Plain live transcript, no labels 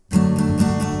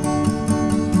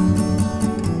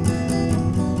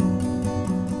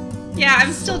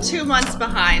I'm still 2 months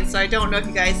behind, so I don't know if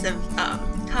you guys have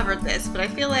covered this, but I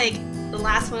feel like the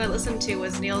last one I listened to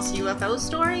was Neil's UFO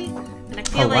story, and I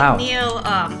feel like Neil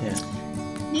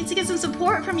needs to get some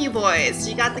support from you boys.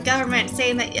 You got the government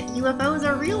saying that UFOs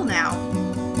are real now.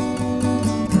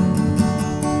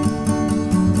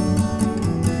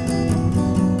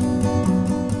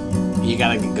 You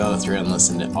gotta go through and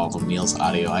listen to all of Neil's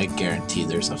audio. I guarantee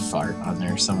there's a fart on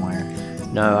there somewhere.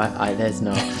 No, there's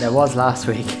not. There was last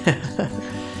week.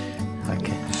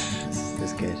 Okay, this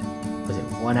is good. Was it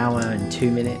 1 hour and 2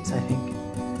 minutes, I think?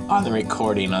 On the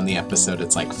recording on the episode,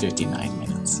 it's like 59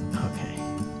 minutes. Okay.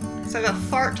 So I have a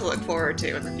fart to look forward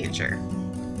to in the future.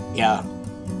 Yeah.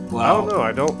 Well,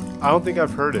 I don't know. I don't think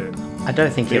I've heard it. I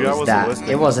don't think Maybe it was that. listening.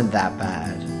 It wasn't that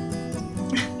bad.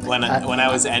 When I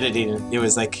was editing, it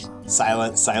was like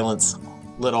silence,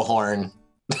 little horn.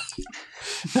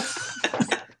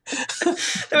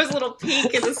 There was a little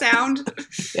peak in the sound.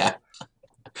 Yeah.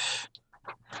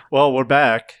 Well, we're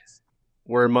back.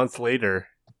 We're a month later,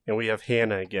 and we have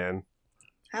Hannah again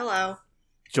Hello.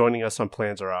 joining us on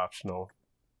Plans Are Optional.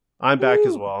 I'm back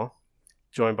as well,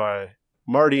 joined by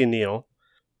Marty and Neil.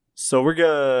 So we're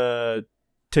going to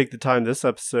take the time this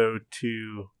episode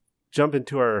to jump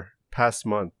into our past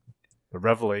month, the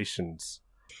revelations,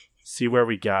 see where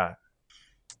we got.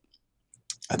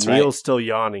 That's Neil's still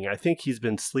yawning. I think he's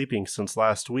been sleeping since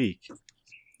last week.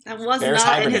 That was Bears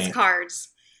not in hibernate. his cards.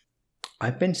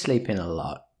 I've been sleeping a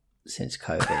lot since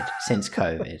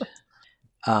COVID.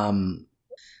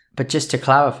 But just to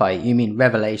clarify, you mean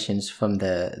revelations from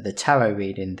the tarot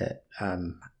reading that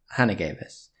Hannah gave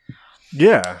us?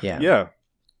 Yeah.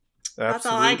 That's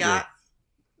all I got.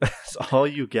 That's all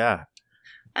you got.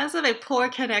 I also have a poor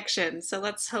connection, so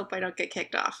let's hope I don't get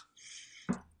kicked off.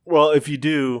 Well, if you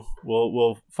do,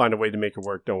 we'll find a way to make it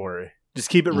work. Don't worry. Just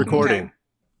keep it recording.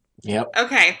 Okay. Yep.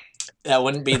 Okay. That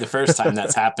wouldn't be the first time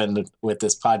that's happened with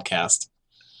this podcast.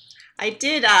 I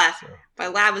did, my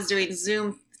lab was doing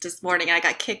Zoom this morning, and I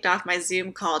got kicked off my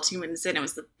Zoom call 2 minutes in. It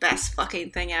was the best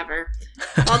fucking thing ever.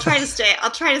 I'll try to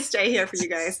stay here for you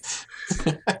guys.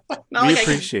 Not We like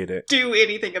appreciate I it. can do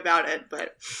anything about it,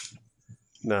 but...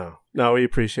 No, we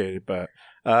appreciate it, but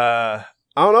I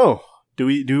don't know. Do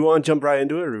we want to jump right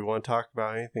into it, or do we want to talk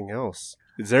about anything else?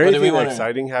 Is there Well, do we anything wanna-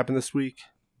 exciting happened this week?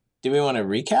 Do we want to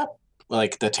recap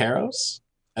like the tarots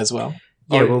as well?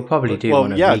 Yeah, we'll probably do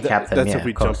want to recap them. That's yeah, if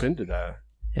we of course. jump into that.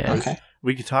 Yeah. Okay.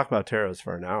 We could talk about tarots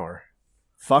for an hour.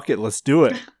 Fuck it, let's do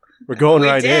it. We're going We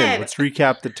right did. in. Let's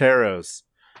recap the tarots.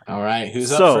 All right. Who's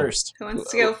So- up first? Who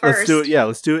wants to go first? Let's do it. Yeah,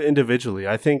 let's do it individually.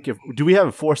 I think do we have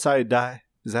a 4-sided die?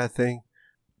 Is that a thing?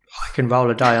 I can roll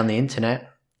a die on the internet.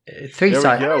 There we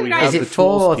Three-sided. go. We Is have Is the it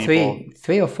four tools, or people.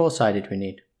 three or four-sided we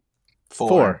need?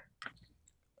 4.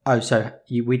 Oh, so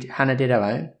Hannah did her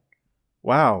own?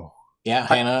 Wow. Yeah,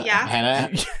 Hannah. Yeah.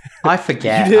 Hannah. I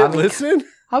forget. You didn't I mean, listen?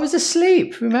 I was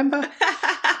asleep, remember?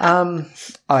 All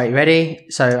right, ready?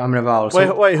 So I'm going to roll.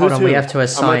 So, Wait, hold who's on, we who? have to I'm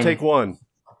assign. going to take one.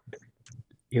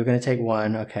 You're going to take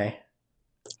one, okay.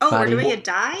 Oh, we're Maddie? doing a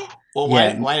die? Well,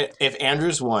 Yeah. why? If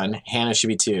Andrew's 1, Hannah should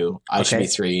be 2. I should Okay. be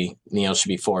 3. Neil should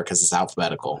be 4 because it's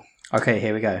alphabetical. Okay,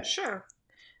 here we go. Sure.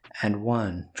 And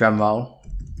 1. Drum roll.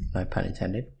 No pun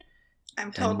intended.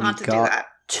 I'm told And not we to do got that.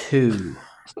 2.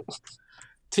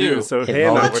 2. So It Hannah,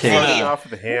 rolled we're two. starting off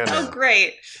with Hannah. Oh,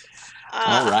 great.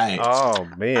 All right. Oh,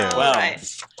 man. Well, right.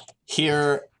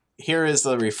 Here is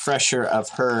the refresher of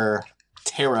her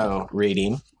tarot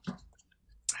reading.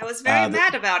 I was very the-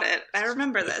 mad about it. I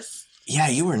remember this. Yeah,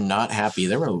 you were not happy.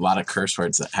 There were a lot of curse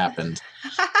words that happened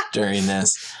during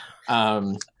this.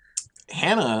 Hannah,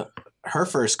 her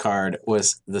first card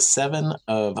was the 7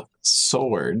 of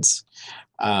Swords,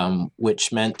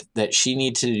 which meant that she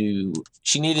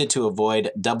needed to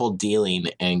avoid double dealing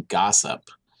and gossip.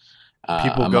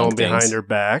 People among going things. behind her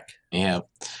back. Yeah.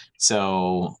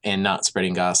 So, and not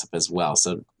spreading gossip as well.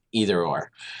 So either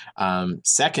or.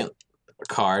 Second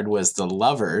card was the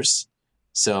Lovers.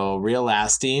 So real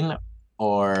lasting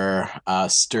or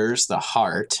stirs the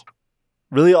heart.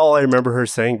 Really, all I remember her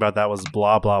saying about that was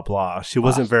blah, blah, blah. She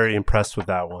wasn't very impressed with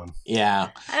that one. Yeah.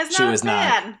 I was She not was a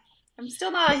not. fan. I'm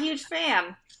still not a huge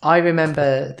fan. I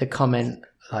remember the comment,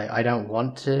 like, I don't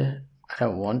want to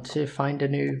find a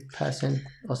new person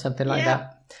or something like Yeah.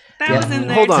 that. That Yeah. was in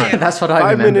there Hold on. too. That's what I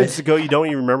 5 remembered. minutes ago, you don't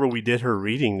even remember we did her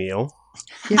reading, Neil.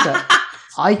 Yeah,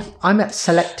 but I'm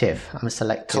selective. I'm a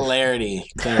selective. Clarity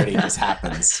just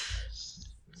happens.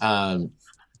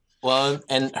 Well,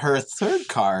 and her third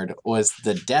card was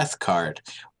the Death card,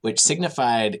 which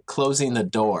signified closing the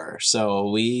door. So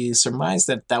we surmised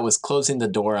that that was closing the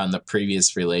door on the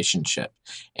previous relationship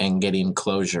and getting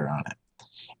closure on it.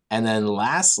 And then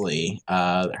lastly,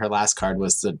 her last card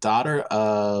was the Daughter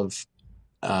of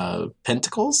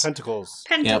Pentacles. Pentacles.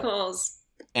 Pentacles.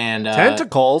 Yep. And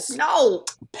Tentacles? No.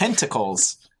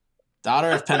 Pentacles.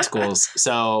 Daughter of Pentacles.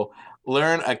 So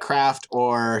learn a craft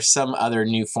or some other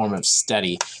new form of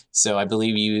study. So I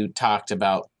believe you talked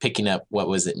about picking up, what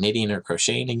was it, knitting or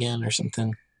crocheting again or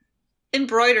something?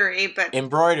 Embroidery, but...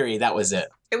 Embroidery, that was it.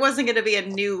 It wasn't going to be a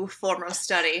new form of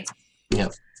study.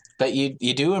 Yep. But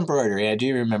you do embroidery. I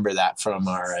do remember that from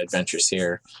our adventures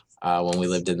here when we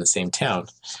lived in the same town.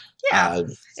 Yeah,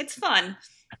 it's fun.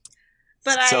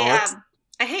 But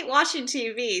I hate watching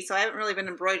TV, so I haven't really been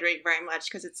embroidering very much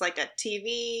because it's like a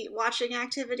TV watching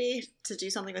activity to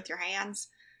do something with your hands.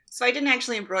 So I didn't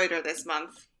actually embroider this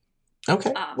month.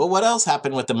 Okay. Well, what else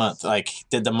happened with the month? Like,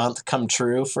 did the month come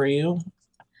true for you?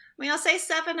 I mean, I'll say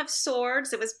 7 of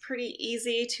Swords. It was pretty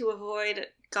easy to avoid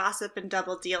gossip and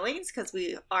double dealings because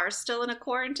we are still in a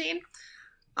quarantine.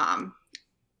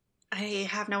 I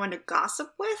have no one to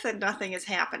gossip with and nothing is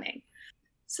happening.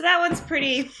 So that one's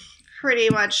pretty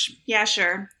much, yeah,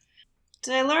 sure.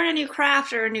 Did I learn a new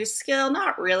craft or a new skill?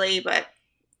 Not really, but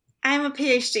I'm a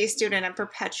PhD student and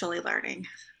perpetually learning.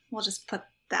 We'll just put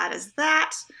that as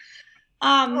that.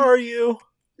 Are you?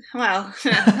 Well,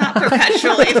 not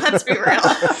perpetually, let's be real.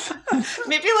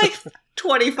 Maybe like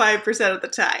 25% of the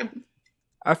time.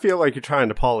 I feel like you're trying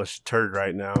to polish a turd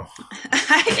right now.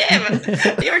 I am.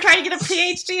 You were trying to get a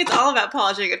PhD? It's all about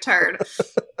polishing a turd.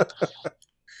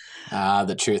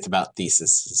 The truth about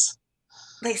theses.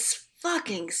 They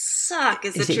fucking suck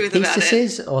is the it truth about it.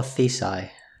 Theses or thesi?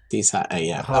 Thesi,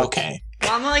 yeah. Okay.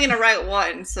 Well, I'm only going to write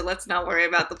one, so let's not worry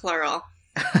about the plural.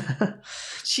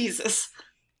 Jesus.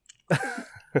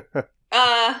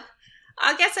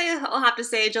 I guess I'll have to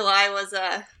say July was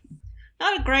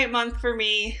not a great month for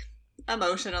me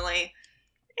emotionally,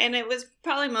 and it was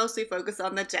probably mostly focused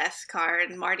on the death card.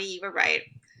 And Marty, you were right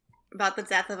about the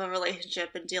death of a relationship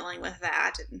and dealing with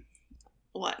that and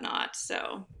whatnot.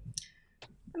 So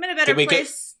I'm in a better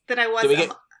place than I was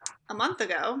a month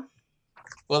ago.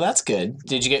 Well, that's good.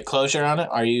 Did you get closure on it?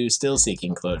 Are you still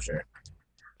seeking closure?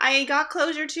 I got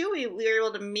closure too. We were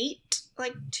able to meet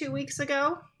like 2 weeks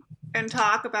ago and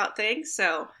talk about things.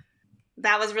 So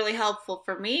that was really helpful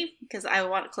for me because I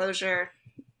want closure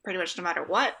pretty much no matter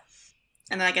what.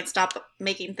 And then I can stop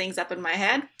making things up in my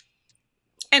head.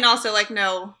 And also like,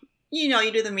 no,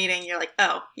 you do the meeting. You're like,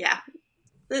 oh yeah,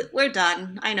 we're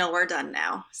done. I know we're done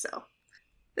now. So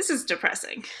this is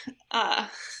depressing. Wow.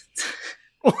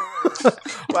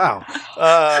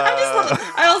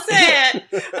 I'll say it.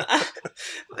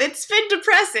 It's been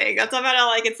depressing. That's about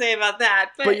all I can say about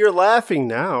that. But you're laughing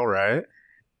now, right?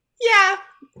 Yeah.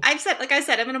 Like I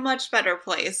said, I'm in a much better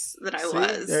place than I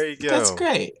was. There you go. That's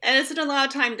great. And it's been a lot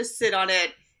of time to sit on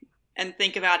it and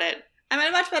think about it. I'm in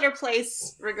a much better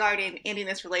place regarding ending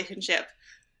this relationship.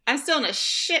 I'm still in a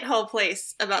shithole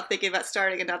place about thinking about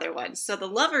starting another one. So the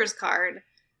Lovers card,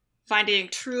 finding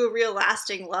true, real,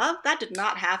 lasting love, that did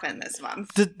not happen this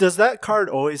month. Does that card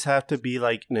always have to be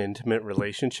like an intimate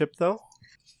relationship, though?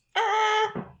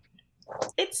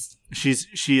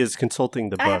 She is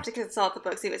consulting the book. I have to consult the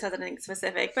book, see if it says anything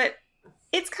specific, but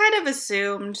it's kind of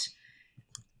assumed.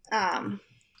 Where's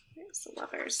the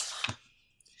Lovers?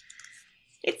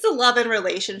 It's the love and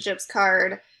relationships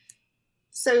card.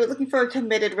 So you're looking for a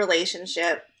committed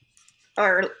relationship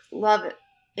or love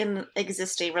in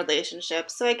existing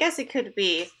relationships. So I guess it could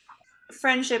be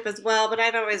friendship as well, but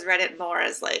I've always read it more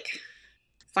as like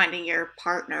finding your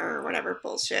partner or whatever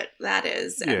bullshit that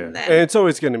is. Yeah. And it's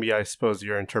always going to be, I suppose,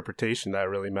 your interpretation that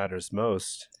really matters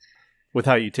most with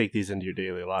how you take these into your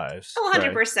daily lives. Oh,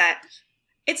 100%. Right?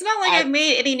 It's not like I've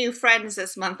made any new friends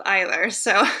this month either,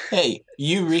 so... Hey,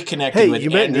 you reconnected with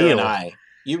Andrew and I.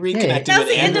 You reconnected with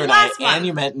Andrew and I, and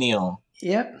you met Neil.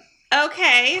 Yep.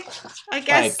 Okay. I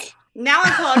guess... Now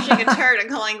I'm polishing a turd and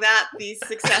calling that the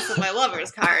success of my Lovers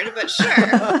card, but sure.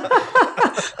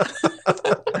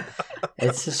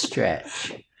 It's a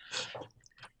stretch.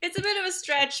 It's a bit of a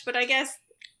stretch, but I guess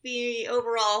the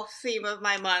overall theme of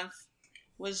my month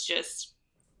was just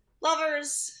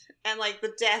lovers and like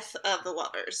the death of the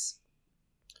lovers.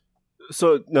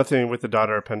 So nothing with the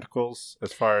Daughter of Pentacles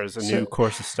as far as a new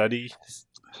course of study?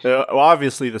 Well,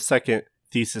 obviously the second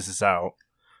thesis is out.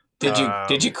 Did you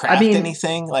craft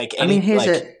anything?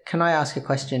 Can I ask a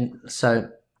question? So,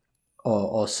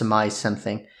 or surmise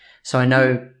something? So I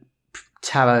know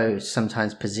tarot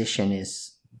sometimes position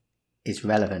is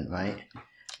relevant, right?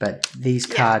 But these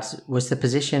cards, was the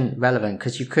position relevant?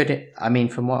 Because you could,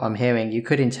 from what I'm hearing, you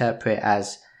could interpret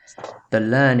as the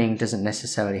learning doesn't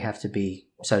necessarily have to be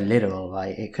so literal,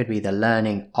 right? It could be the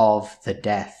learning of the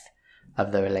death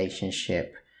of the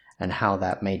relationship. and how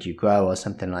that made you grow or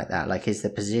something like that? Like, do the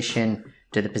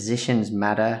positions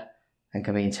matter and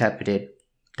can be interpreted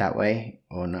that way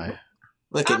or no?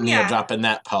 Look at Neil dropping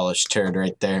that polished turd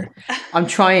right there. I'm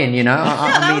trying, I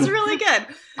that mean, was really good.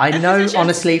 I know,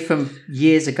 honestly, from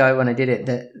years ago when I did it,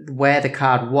 that where the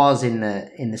card was in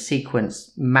the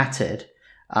sequence mattered.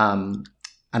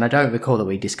 And I don't recall that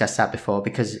we discussed that before,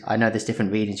 because I know there's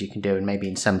different readings you can do, and maybe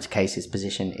in some cases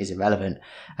position is irrelevant,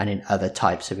 and in other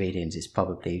types of readings it's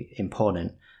probably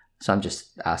important. So I'm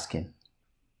just asking.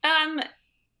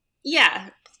 Yeah,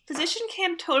 position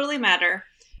can totally matter.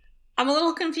 I'm a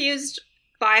little confused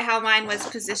by how mine was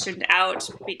positioned out,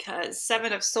 because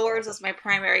Seven of Swords was my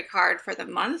primary card for the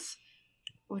month,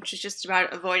 which is just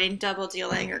about avoiding double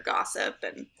dealing or gossip,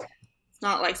 and it's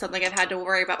not like something I've had to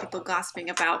worry about people gossiping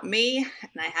about me,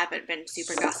 and I haven't been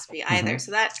super gossipy either.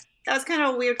 So that was kind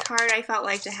of a weird card I felt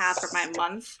like to have for my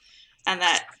month, and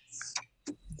that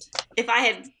if I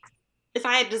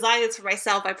had designed this for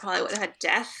myself, I probably would have had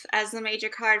Death as the major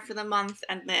card for the month,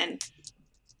 and then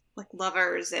like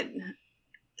Lovers and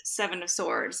Seven of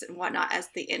Swords and whatnot as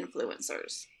the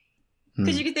influencers.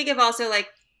 Because you could think of also like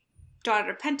Daughter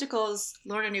of Pentacles,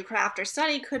 learn a new craft or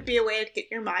study could be a way to get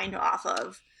your mind off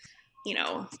of,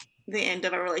 the end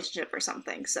of a relationship or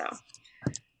something. So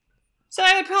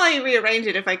I would probably rearrange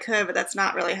it if I could, but that's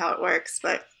not really how it works.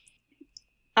 But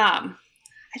I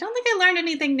don't think I learned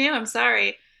anything new. I'm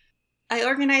sorry. I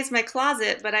organize my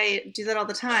closet, but I do that all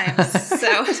the time.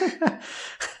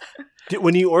 So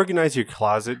when you organize your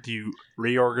closet, do you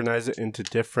reorganize it into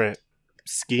different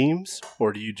schemes,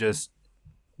 or do you just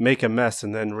make a mess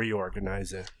and then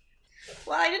reorganize it?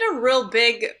 Well, I did a real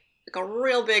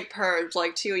big purge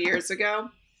like 2 years ago.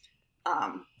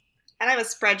 And I have a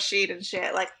spreadsheet and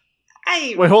shit. Like,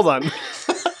 Wait, hold on.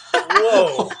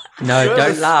 Whoa. No,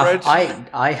 don't laugh.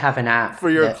 I have an app for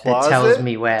your that tells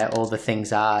me where all the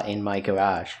things are in my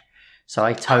garage. So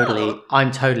I'm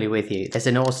totally with you. There's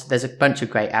a bunch of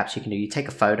great apps you can do. You take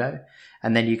a photo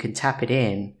and then you can tap it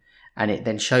in and it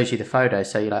then shows you the photo.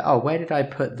 So you're like, oh, where did I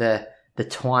put the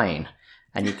twine?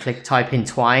 And you type in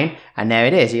twine and there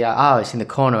it is. You're like, oh, it's in the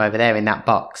corner over there in that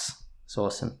box. It's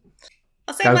awesome.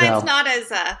 I'll say mine's not as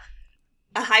a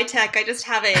high tech. I just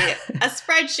have a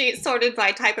spreadsheet sorted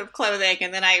by type of clothing,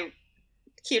 and then I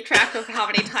keep track of how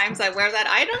many times I wear that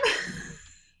item.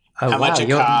 Oh, how much it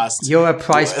costs. You're a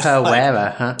price per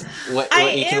wearer, huh? What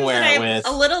you can wear it with.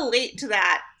 I'm a little late to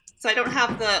that, so I don't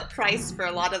have the price for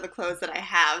a lot of the clothes that I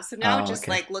have. So now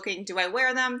like looking, do I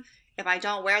wear them? If I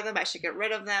don't wear them, I should get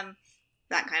rid of them.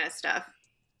 That kind of stuff.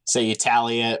 So you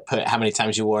tally it, put how many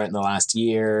times you wore it in the last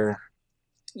year.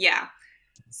 Yeah.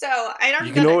 So I don't.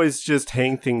 You can always just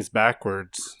hang things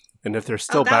backwards, and if they're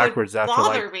still backwards after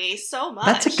bother me so much.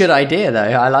 That's a good idea, though.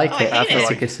 I like it. After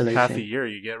That's a good solution. Half a year,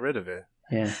 you get rid of it.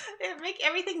 Yeah. It make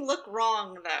everything look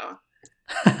wrong, though.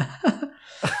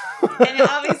 And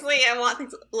obviously, I want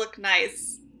things to look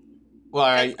nice.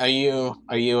 Well, are you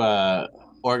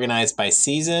organized by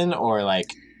season or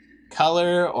like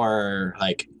color or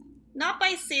like? Not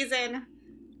by season,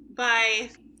 by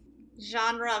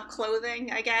genre of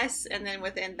clothing, I guess, and then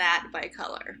within that by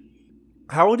color.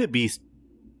 How would it be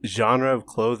genre of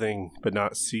clothing but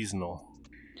not seasonal?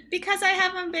 Because I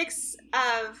have a mix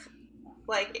of,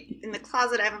 like, in the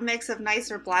closet I have a mix of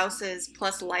nicer blouses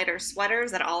plus lighter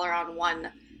sweaters that all are on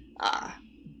one,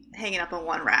 hanging up on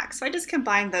one rack. So I just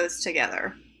combine those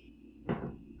together.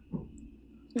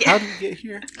 How did you get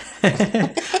here?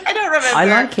 I don't remember. I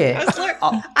like it.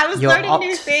 I was learning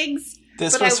new things.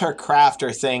 This was her craft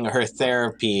or thing, her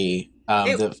therapy,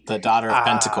 the Daughter of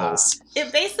Pentacles.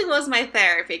 It basically was my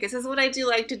therapy, because this is what I do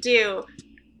like to do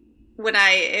when I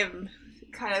am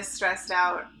kind of stressed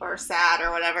out or sad or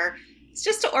whatever. It's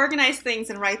just to organize things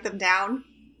and write them down.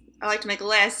 I like to make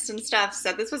lists and stuff,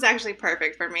 so this was actually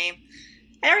perfect for me.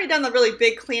 I already done the really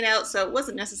big clean out, so it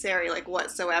wasn't necessary like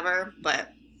whatsoever, but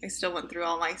I still went through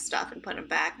all my stuff and put them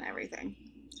back and everything.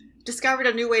 Discovered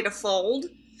a new way to fold.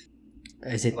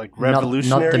 Is it like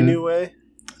revolutionary new way?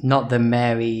 Not the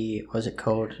Mary, what's it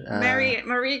called?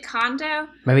 Marie Kondo?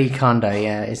 Marie Kondo,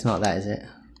 yeah. It's not that, is it?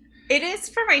 It is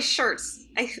for my shirts.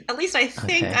 At least I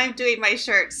think I'm doing my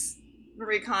shirts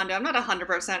Marie Kondo. I'm not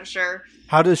 100% sure.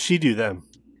 How does she do them?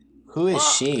 Who is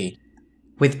she?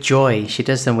 With joy. She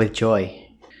does them with joy.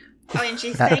 Oh, and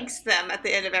she thanks them at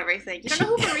the end of everything. You don't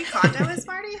know who Marie Kondo is,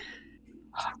 Marty?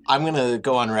 I'm going to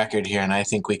go on record here, and I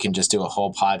think we can just do a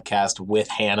whole podcast with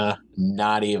Hannah,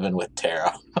 not even with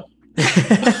Tara.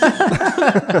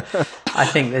 I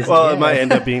think there's... Well, it might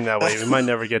end up being that way. We might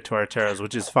never get to our Taras,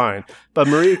 which is fine. But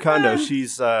Marie Kondo,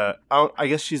 she's... I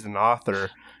guess she's an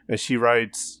author, and she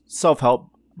writes self-help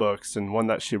books, and one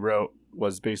that she wrote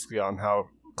was basically on how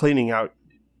cleaning out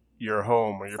your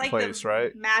home or your like place, the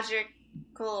right?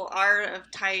 Magical art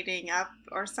of tidying up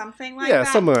or something like that.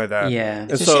 Yeah, something like that. Yeah.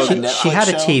 And so she had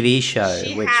a TV show.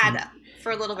 She which had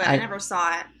for a little bit. I never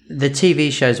saw it. The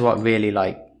TV show is what really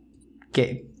like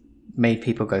made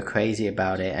people go crazy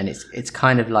about it, and it's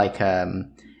kind of like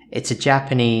it's a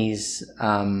Japanese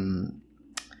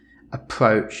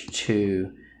approach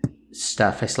to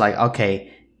stuff. It's like,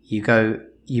 okay,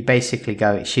 you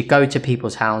basically she'd go to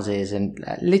people's houses and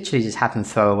literally just have them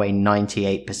throw away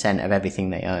 98% of everything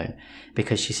they own,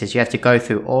 because she says you have to go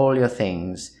through all your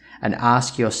things and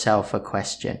ask yourself a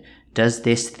question: does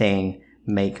this thing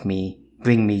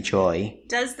bring me joy?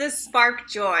 Does this spark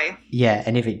joy? Yeah,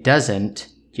 and if it doesn't,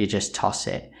 you just toss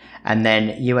it. And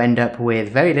then you end up with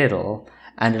very little.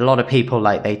 And a lot of people,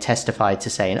 like, they testify to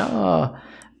saying, oh,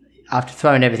 after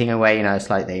throwing everything away, it's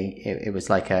like it was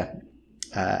like a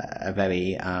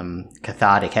very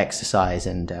cathartic exercise,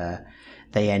 and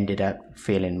they ended up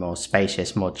feeling more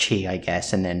spacious, more chi, I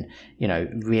guess, and then,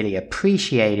 really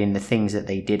appreciating the things that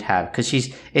they did have. Because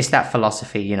it's that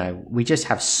philosophy, we just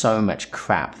have so much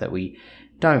crap that we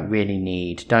don't really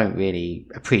need, don't really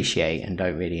appreciate, and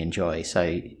don't really enjoy.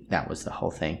 So that was the whole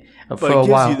thing. But it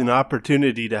gives you an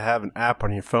opportunity to have an app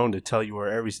on your phone to tell you where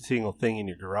every single thing in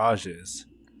your garage is.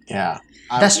 Yeah.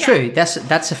 That's true. That's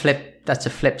a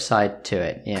flip side to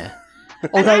it, yeah.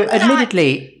 Although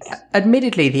admittedly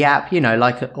the app,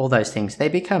 like all those things, they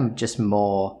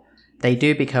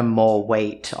do become more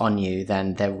weight on you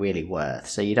than they're really worth.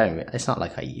 So it's not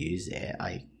like I use it.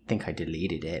 I think I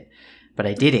deleted it, but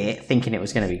I did it thinking it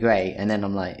was going to be great, and then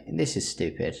I'm like, this is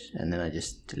stupid, and then I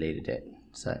just deleted it.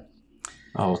 So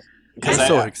I'm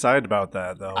so excited about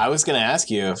that, though. I was going to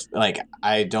ask you if,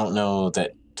 I don't know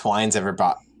that Twine's ever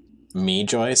brought me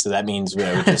joy, so that means we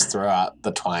would just throw out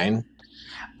the Twine.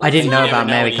 I didn't know about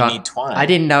Marie Kondo. I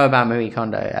didn't know about Marie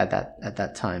Kondo at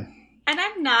that time. And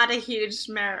I'm not a huge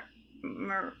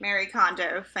Marie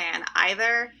Kondo fan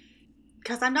either,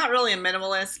 because I'm not really a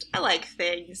minimalist. I like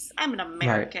things. I'm an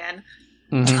American.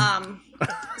 Right. Mm-hmm.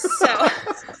 So,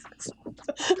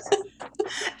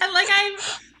 and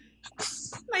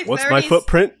what's my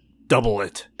footprint? Double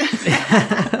it. I'm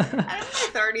in my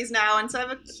 30s now, and so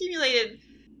I've accumulated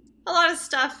a lot of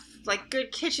stuff, like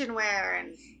good kitchenware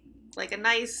and like a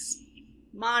nice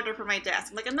monitor for my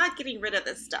desk. I'm not getting rid of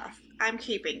this stuff. I'm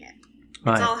keeping it.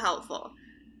 Right. It's all helpful.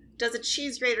 Does a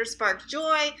cheese grater spark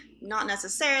joy? Not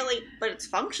necessarily, but it's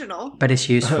functional. But it's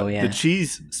useful, yeah. The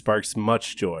cheese sparks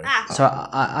much joy. So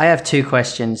I have two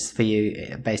questions for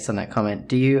you based on that comment.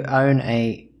 Do you own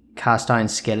a cast iron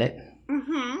skillet?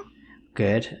 Mm-hmm.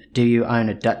 Good. Do you own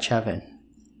a Dutch oven?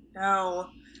 No.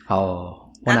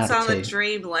 Oh, that's on the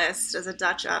dream list, as a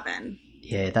Dutch oven.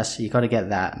 Yeah, you got to get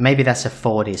that. Maybe that's a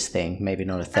 40s thing, maybe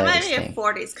not a 30s thing. That might be a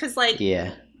 40s, because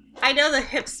yeah. I know the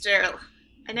hipster,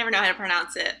 I never know how to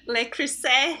pronounce it, Le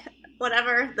Creuset,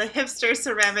 whatever, the hipster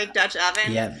ceramic Dutch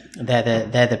oven. Yeah,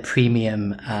 they're the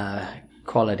premium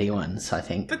quality ones, I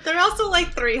think. But they're also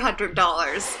like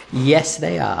 $300. Yes,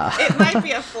 they are. It might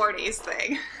be a 40s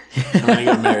thing. I'm going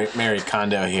to go Marie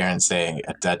Kondo here and say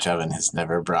a Dutch oven has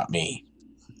never brought me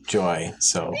joy,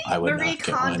 so I would Marie not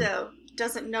get Kondo one.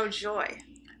 Doesn't know joy.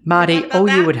 Marty, all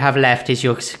you would have left is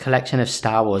your collection of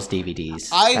Star Wars DVDs.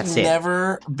 I've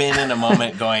never been in a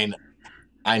moment going,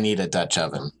 I need a Dutch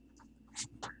oven.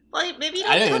 Well, maybe you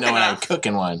don't I don't even know what I enough. would cook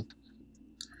in one.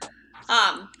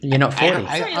 You're not 40.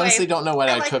 I honestly don't know what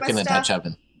I'd cook in a Dutch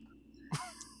oven.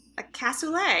 A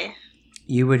cassoulet.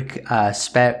 You would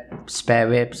spare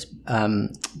ribs.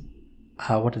 What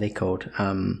are they called?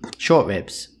 Short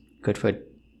ribs. Good for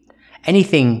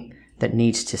anything that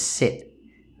needs to sit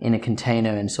in a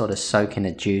container and sort of soak in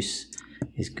a juice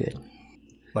is good.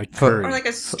 Like curry. Or like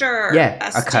a stir. Yeah,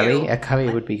 a curry. Stew. A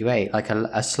curry would be great. Like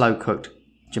a slow cooked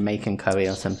Jamaican curry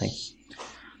or something.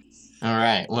 All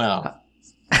right. Well.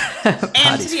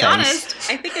 And to be honest,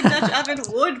 I think a Dutch oven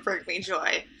would bring me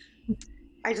joy.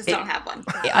 I just don't have one.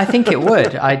 I think it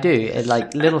would. I do.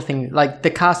 Like little things, like the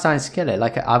cast iron skillet.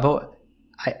 Like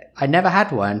I never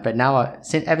had one, but now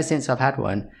ever since I've had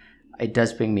one, it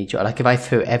does bring me joy. Like if I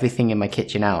threw everything in my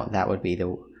kitchen out, that would be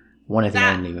one of the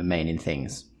only remaining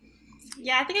things.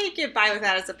 Yeah, I think I could get by with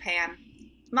that as a pan.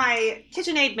 My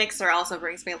KitchenAid mixer also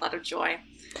brings me a lot of joy.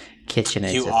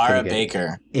 KitchenAid. You are a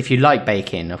baker. If you like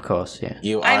baking, of course, yeah.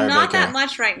 You are I'm not a baker. that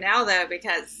much right now, though,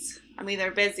 because I'm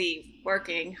either busy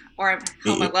working or I'm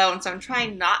home alone, so I'm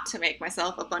trying not to make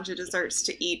myself a bunch of desserts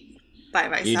to eat by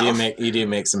myself. You do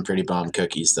make some pretty bomb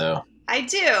cookies, though. I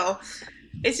do.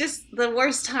 It's just the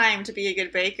worst time to be a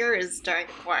good baker is during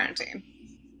quarantine.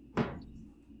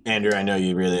 Andrew, I know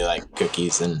you really like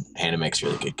cookies, and Hannah makes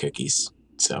really good cookies,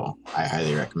 so I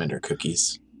highly recommend her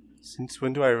cookies. Since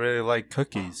when do I really like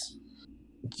cookies?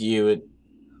 You would.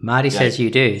 Marty says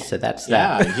you do, so that's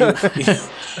that.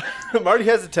 Yeah, Marty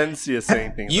has a tendency of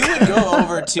saying things. You would go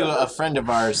over to a friend of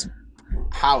ours'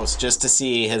 house just to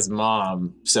see his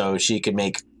mom so she could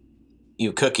make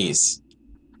you cookies.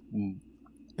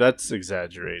 That's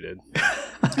exaggerated.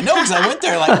 No, because I went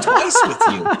there like twice with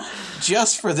you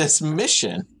just for this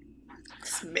mission.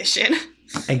 This mission.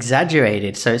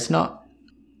 Exaggerated, so it's not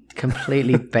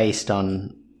completely based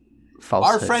on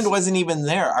falsehoods. Our friend wasn't even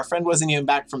there. Our friend wasn't even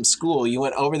back from school. You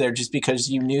went over there just because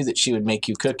you knew that she would make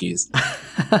you cookies.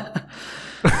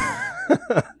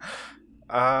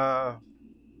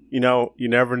 You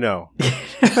never know.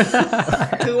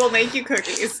 Who will make you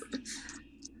cookies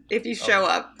if you show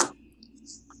up?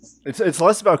 It's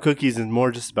less about cookies and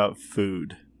more just about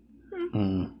food.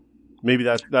 Mm. Maybe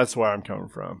that's where I'm coming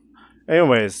from.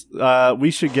 Anyways,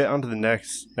 we should get on to the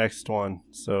next one.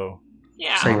 So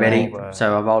Yeah. So you ready?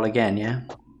 So I'll roll again, yeah?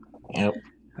 Yep.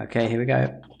 Okay, here we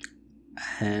go.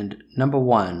 And number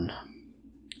 1.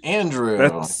 Andrew.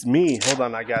 That's me. Hold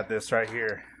on, I got this right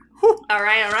here. All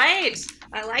right.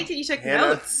 I like that you took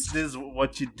Hannah, notes. this is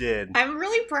what you did. I'm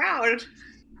really proud.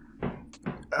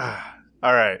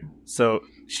 All right. So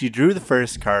she drew the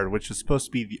first card, which was supposed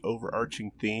to be the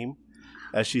overarching theme,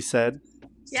 as she said.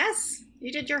 Yes,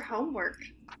 you did your homework.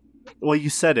 Well,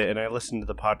 you said it, and I listened to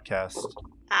the podcast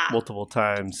multiple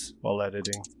times while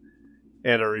editing,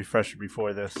 and a refresher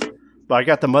before this. But I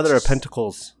got the Mother of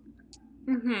Pentacles,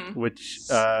 which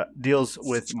deals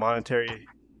with monetary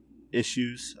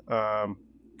issues.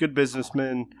 Good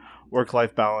businessman,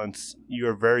 work-life balance. You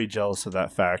are very jealous of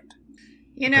that fact.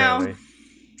 You know,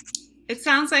 it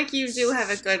sounds like you do have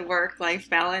a good work-life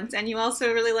balance, and you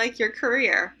also really like your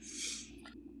career.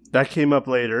 That came up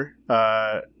later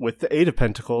with the 8 of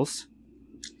Pentacles.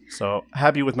 So,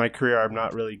 happy with my career. I'm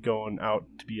not really going out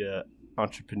to be an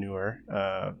entrepreneur.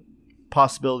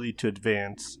 Possibility to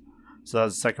advance. So, that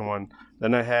was the second one.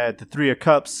 Then I had the 3 of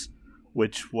Cups,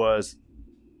 which was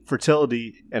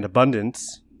fertility and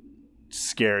abundance.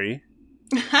 Scary.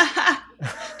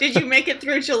 Did you make it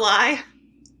through July?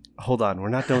 Hold on. We're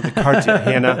not done with the cards yet,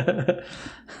 Hannah.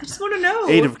 I just want to know.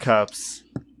 8 of Cups,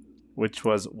 which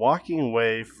was walking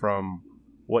away from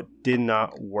what did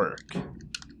not work.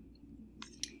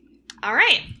 All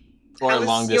right. Or a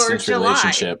long-distance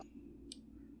relationship.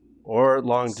 Or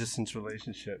long-distance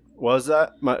relationship. What was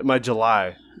that? My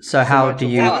July. So how do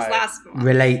you last month,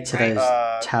 relate to those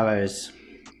tarots?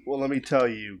 Well, let me tell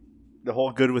you. The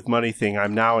whole good with money thing,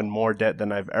 I'm now in more debt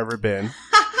than I've ever been.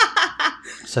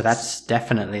 So that's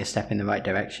definitely a step in the right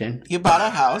direction. You bought a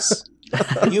house.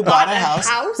 You bought a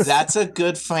house. That's a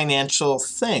good financial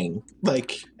thing.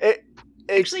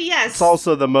 Actually, yes. It's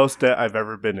also the most debt I've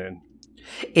ever been in.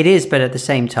 It is, but at the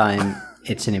same time,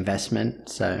 it's an investment.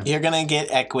 So you're gonna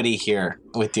get equity here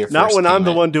with your. Not first when payment. I'm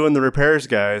the one doing the repairs,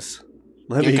 guys.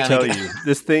 Let me tell you,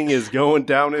 this thing is going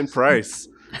down in price.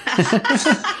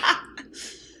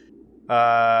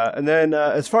 And then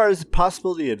as far as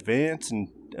possibility to advance and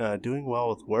doing well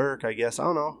with work, I guess, I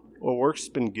don't know. Well, work's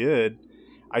been good.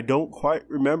 I don't quite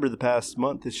remember the past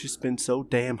month. It's just been so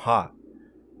damn hot.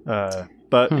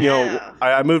 But, you know,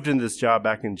 I moved into this job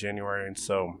back in January, and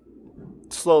so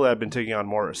slowly I've been taking on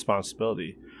more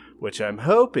responsibility, which I'm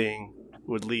hoping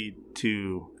would lead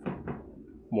to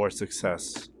more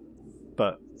success.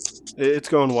 But it's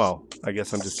going well. I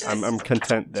guess I'm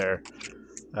content there.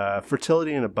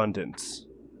 Fertility and abundance.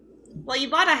 Well, you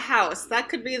bought a house. That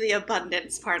could be the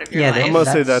abundance part of your life. I'm gonna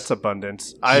say that's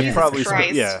abundance. I probably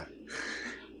Christ.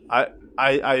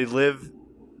 I live.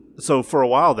 So for a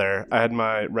while there, I had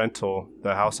my rental,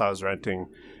 the house I was renting,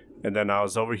 and then I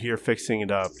was over here fixing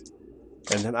it up,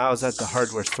 and then I was at the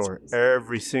hardware store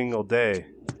every single day,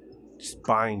 just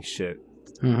buying shit.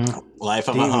 Mm-hmm. Life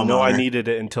of a Didn't even homeowner. know I needed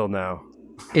it until now.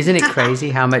 Isn't it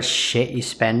crazy how much shit you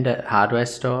spend at hardware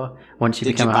store once you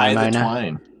become a homeowner? Did you buy the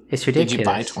twine? It's ridiculous. Did you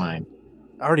buy twine?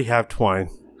 I already have twine.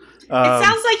 It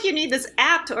sounds like you need this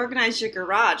app to organize your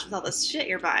garage with all this shit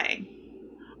you're buying.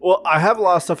 Well, I have a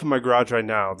lot of stuff in my garage right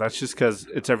now. That's just because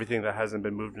it's everything that hasn't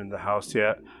been moved into the house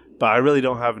yet. But I really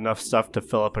don't have enough stuff to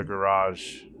fill up a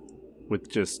garage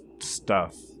with just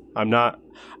stuff. I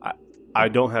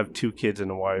don't have 2 kids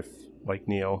and a wife like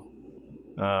Neil.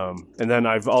 And then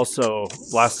I've also,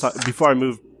 before I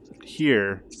moved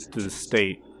here to the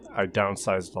state, I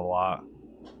downsized a lot.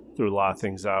 Threw a lot of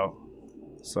things out.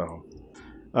 So,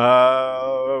 what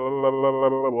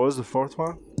was the 4th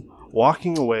one?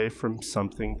 Walking away from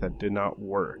something that did not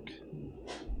work.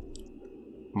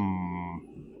 I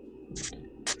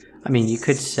mean, you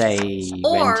could say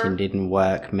renting didn't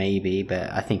work, maybe,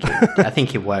 but I think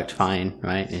it worked fine,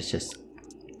 right? It's just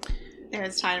and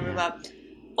it's time to move up.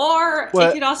 Or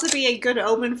it could also be a good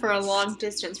omen for a long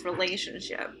distance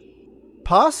relationship.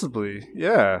 Possibly,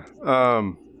 yeah.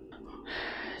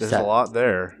 There's a lot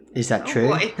there. Is that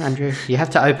true, Andrew? You have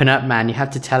to open up, man. You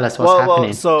have to tell us what's happening.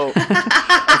 Well, so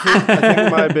I think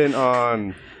it might have been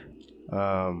on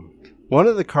one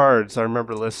of the cards I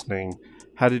remember listening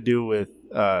had to do with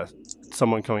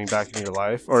someone coming back in your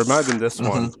life, or it might have been this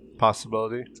one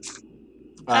possibility.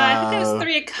 I think it was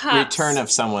 3 of Cups. Return of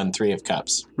someone, 3 of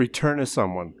Cups. Return of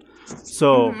someone.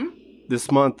 So this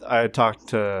month I had talked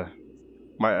to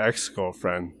my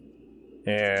ex-girlfriend,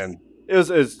 and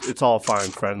it's all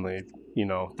fine, friendly. You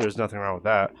know, there's nothing wrong with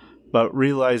that. But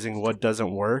realizing what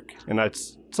doesn't work, and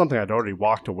that's something I'd already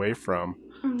walked away from,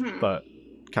 but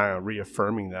kind of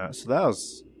reaffirming that. So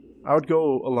I would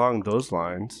go along those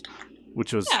lines,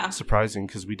 which was surprising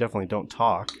because we definitely don't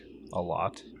talk a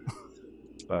lot.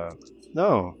 But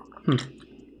no. Oh,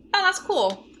 that's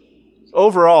cool.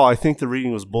 Overall, I think the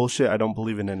reading was bullshit. I don't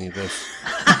believe in any of this.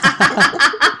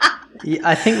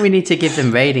 I think we need to give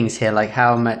them ratings here, like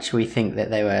how much we think that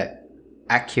they were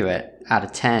accurate out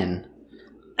of 10.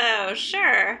 Oh,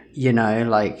 sure. You know,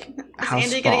 like how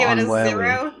Andy spot on were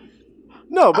 0?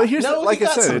 No, but here's like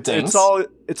I said, it's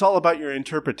all about your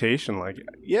interpretation. Like,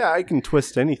 yeah, I can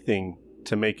twist anything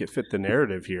to make it fit the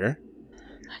narrative here.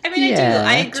 I mean,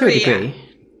 I agree. To a degree.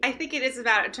 I think it is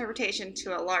about interpretation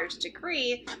to a large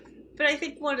degree, but I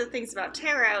think one of the things about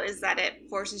tarot is that it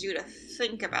forces you to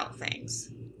think about things.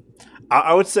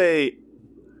 I would say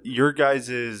your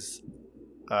guys'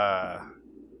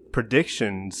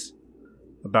 predictions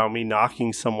about me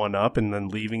knocking someone up and then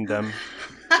leaving them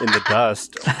in the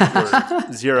dust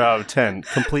were 0 out of 10.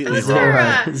 Completely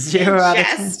wrong. 0 out of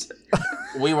 10.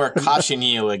 We were cautioning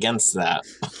you against that.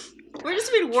 We're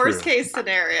just in worst case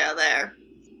scenario there.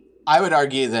 I would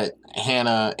argue that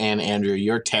Hannah and Andrew,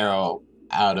 your tarot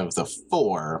out of the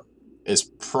 4 is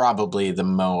probably the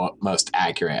most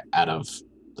accurate out of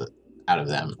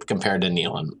them compared to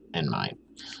Neil and mine.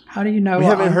 How do you know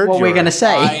what we're going to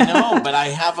say? I know, but I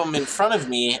have them in front of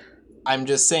me. I'm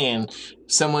just saying,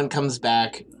 someone comes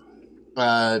back,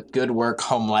 good work,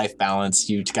 home life balance.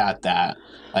 You got that.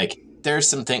 Like, there's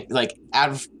something like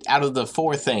out of the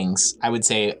 4 things, I would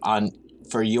say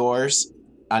for yours,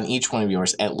 on each one of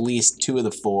yours, at least 2 of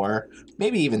the 4,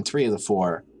 maybe even 3 of the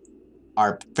 4,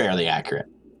 are fairly accurate.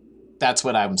 That's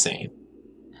what I'm saying.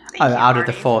 Out of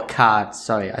the 4 cards.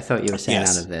 Sorry, I thought you were saying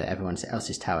out of everyone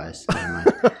else's tarots. Never mind.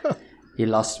 You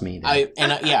lost me there.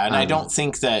 I don't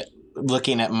think that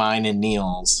looking at mine and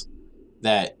Neil's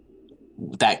that's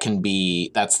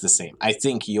the same. I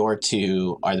think your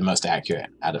 2 are the most accurate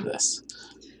out of this.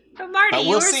 But Marty,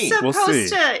 you were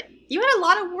supposed to. You had a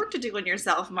lot of work to do on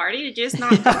yourself, Marty. Did you just not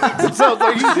do it? It sounds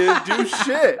like you didn't do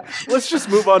shit. Let's just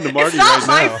move on to Marty right now. It's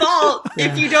not my fault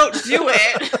if you don't do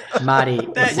it. Marty.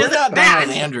 We're not done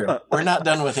with Andrew. We're not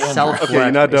done with Andrew. Okay,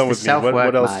 you're not done with me.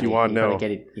 What else do you want to know?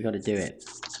 You got to do it.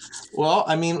 Well,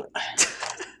 I mean,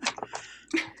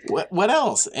 what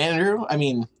else, Andrew? I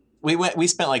mean, we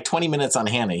spent like 20 minutes on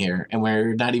Hannah here, and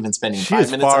we're not even spending 5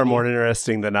 minutes on She is far more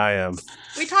interesting than I am.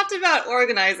 We talked about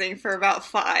organizing for about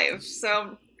 5,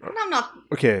 so I'm not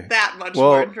that much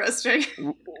more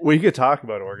interesting. We could talk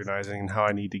about organizing and how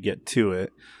I need to get to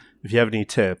it. If you have any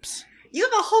tips. You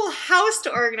have a whole house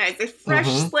to organize, a fresh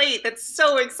slate. That's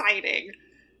so exciting.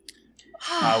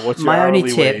 What's your hourly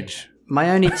wage?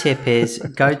 My only tip is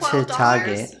go to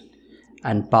Target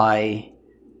and buy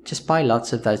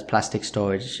lots of those plastic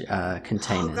storage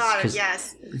containers. Oh god,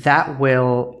 yes. That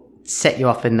will set you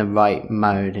off in the right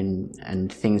mode,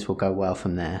 and things will go well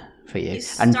from there for you.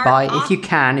 And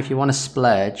if you want to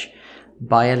splurge,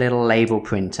 buy a little label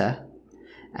printer,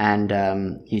 and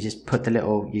you just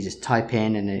type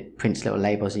in and it prints little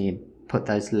labels, and you put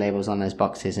those labels on those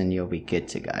boxes, and you'll be good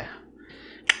to go.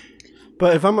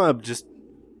 But if I'm gonna just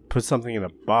put something in a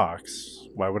box,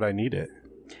 why would I need it?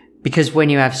 Because when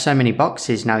you have so many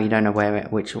boxes now, you don't know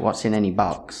what's in any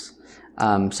box.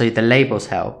 So the labels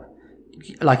help.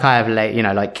 Like I have,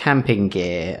 like camping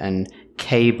gear and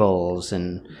cables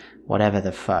and whatever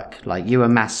the fuck. Like, you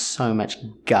amass so much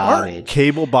garbage. Aren't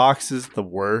cable boxes the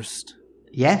worst?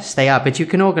 Yes, they are. But you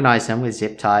can organize them with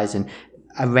zip ties and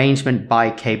arrangement by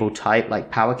cable type,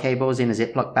 like power cables in a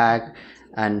Ziploc bag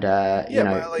and,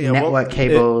 network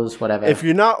cables, whatever. If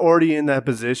you're not already in that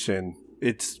position,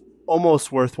 it's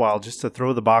almost worthwhile just to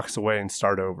throw the box away and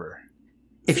start over.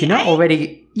 If you're not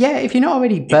already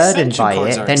burdened by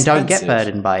it, then don't get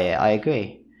burdened by it. I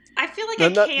agree. I feel like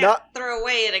I can't throw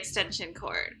away an extension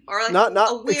cord or like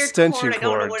a weird cord. I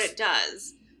don't know what it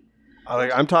does.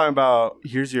 I'm talking about,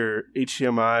 here's your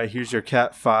HDMI, here's your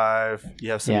Cat 5,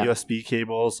 you have some USB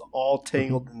cables, all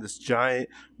tangled in this giant,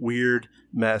 weird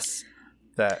mess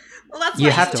that... Well, that's why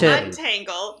you have to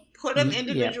untangle, put them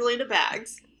individually into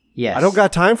bags. Yes. I don't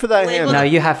got time for that, Hannah. No,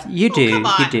 you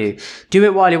do. Do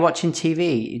it while you're watching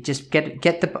TV. Just get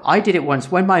the... I did it once.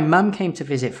 When my mum came to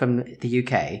visit from the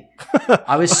UK,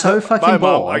 I was so fucking bored.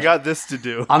 Mom, I got this to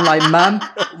do. I'm like, Mum,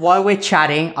 while we're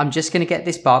chatting, I'm just going to get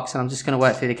this box and I'm just going to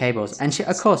work through the cables. And she,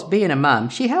 of course, being a mum,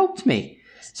 she helped me.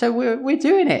 So we're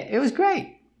doing it. It was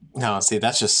great. No, see,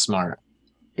 that's just smart.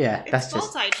 Yeah, it's that's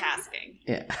multitasking.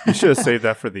 Yeah. You should have saved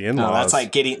that for the in-laws. No, that's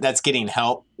like getting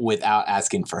help without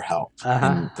asking for help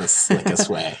in the slickest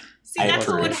way. See, that's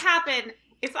what would happen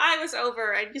if I was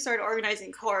over and you started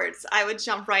organizing cords. I would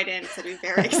jump right in because I'd be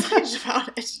very excited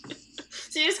about it.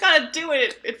 So you just gotta do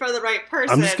it in front of the right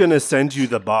person. I'm just gonna send you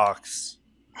the box.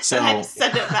 So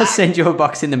send it back. I'll send you a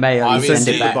box in the mail. Obviously,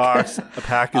 send it back. A box, a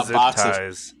pack of zip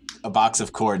ties. A box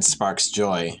of cords sparks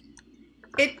joy.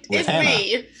 It's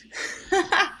me.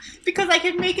 Because I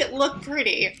can make it look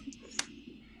pretty.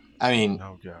 I mean,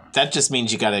 that just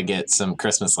means you got to get some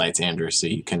Christmas lights, Andrew, so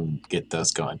you can get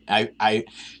those going. I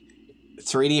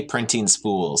 3D printing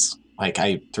spools. Like,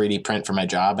 I 3D print for my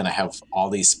job, and I have all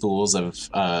these spools of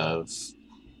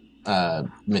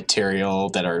material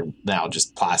that are now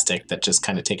just plastic that just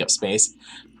kind of take up space.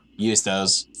 Use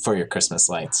those for your Christmas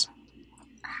lights.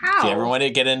 How? If you ever want to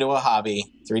get into a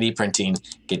hobby, 3D printing,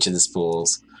 get you the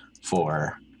spools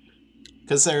for...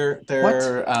 Because they're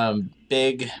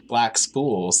big black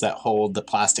spools that hold the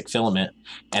plastic filament,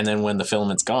 and then when the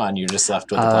filament's gone, you're just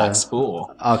left with a black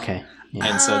spool. Okay. Yeah.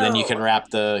 And so then you can wrap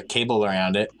the cable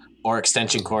around it, or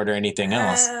extension cord, or anything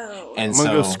else. Oh. And I'm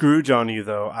gonna go Scrooge on you,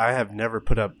 though. I have never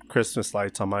put up Christmas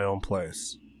lights on my own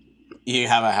place. You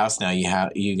have a house now. You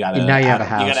gotta. Now you have a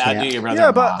house. You gotta outdo your brother.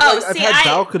 Yeah, but I've see, had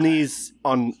balconies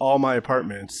on all my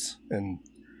apartments, and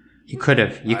you could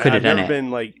have done it. I've never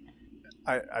been like.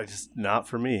 I just, not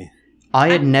for me. I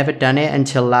had never done it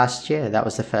until last year. That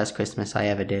was the first Christmas I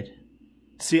ever did.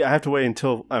 See, I have to wait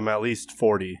until I'm at least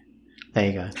 40. There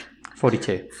you go.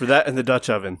 42. For that and the Dutch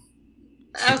oven.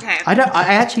 Okay. I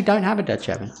actually don't have a Dutch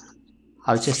oven.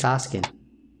 I was just asking.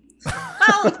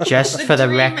 Well, just for the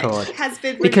record. Has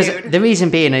been because renewed. the reason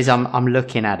being is I'm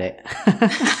looking at it.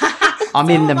 I'm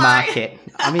in the market.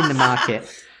 I'm in the market.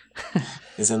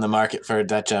 He's in the market for a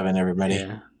Dutch oven, everybody.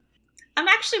 Yeah. I'm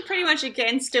actually pretty much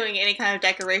against doing any kind of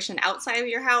decoration outside of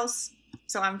your house.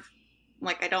 So I'm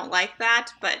like, I don't like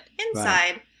that. But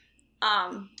inside,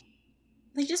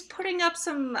 like just putting up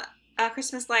some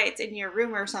Christmas lights in your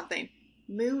room or something.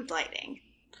 Mood lighting.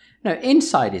 No,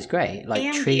 inside is great. Like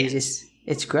Ambient. trees,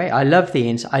 it's great. I love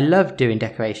I love doing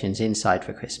decorations inside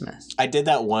for Christmas. I did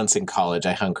that once in college.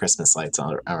 I hung Christmas lights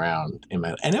around in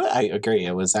my... And I agree.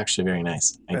 It was actually very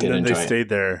nice. I did enjoy it. And then they stayed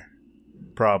there,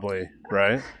 probably,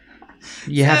 right?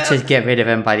 You have to get rid of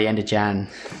them by the end of Jan.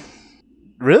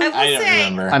 Really? I don't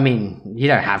remember. I mean, you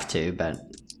don't have to, but...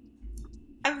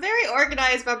 I'm very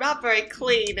organized, but I'm not very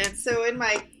clean. And so in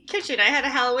my kitchen, I had a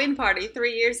Halloween party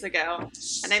 3 years ago.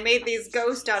 And I made these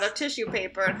ghosts out of tissue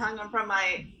paper and hung them from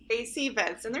my AC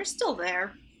vents. And they're still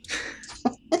there.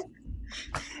 And then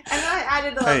I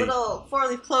added little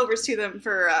four-leaf clovers to them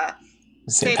for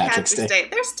St. Patrick's Day.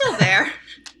 They're still there.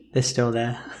 They're still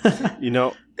there. You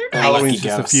know... Nice. Halloween's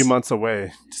just a few months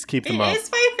away. Just keep them up.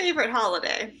 It's my favorite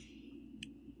holiday.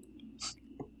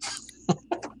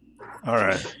 All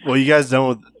right. Well, you guys done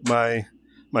with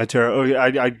my tarot? Oh,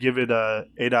 I'd give it a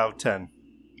 8 out of 10.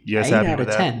 You guys happy with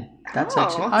that? 8 out of 10. That's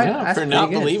actually that's for not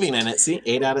believing in it. See,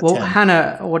 8 out of 10. Well,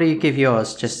 Hannah, what do you give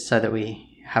yours, just so that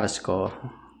we have a score?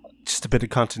 Just a bit of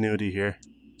continuity here.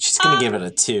 She's gonna give it a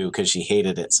 2 because she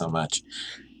hated it so much.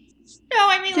 No,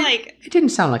 I mean, it didn't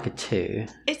sound like a 2.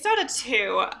 It's not a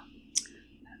 2.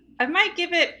 I might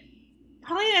give it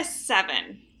probably a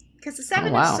 7. Because the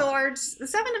 7 of Swords... The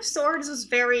 7 of Swords was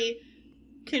very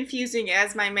confusing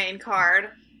as my main card.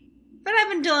 But I've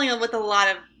been dealing with a lot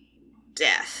of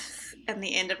death and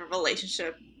the end of a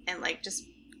relationship. And, like, just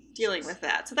dealing with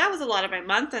that. So that was a lot of my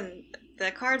month. And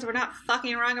the cards were not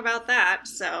fucking wrong about that,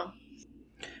 so...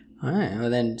 Alright, well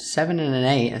then 7 and an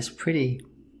 8, that's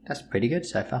pretty good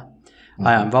so far.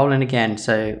 I'm rolling again.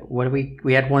 So what do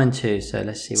we had 1 and 2, so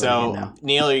let's see what we get now.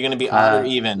 Neil, are you going to be odd or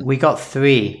even? We got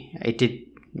 3.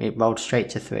 It rolled straight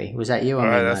to 3. Was that you or me?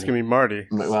 All right, that's going to be Marty.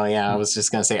 Well, yeah, I was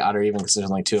just going to say odd or even because there's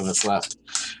only 2 of us left.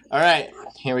 All right,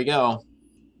 here we go.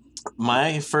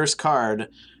 My first card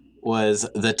was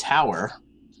the Tower,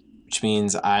 which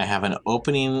means I have an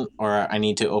opening or I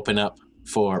need to open up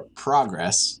for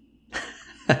progress.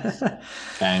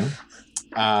 Okay.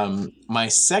 My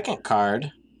second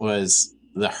card was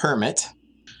the Hermit,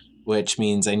 which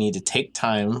means I need to take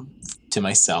time to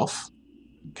myself.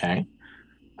 Okay.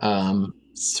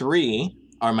 3,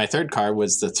 or my third card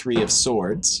was the 3 of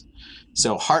Swords.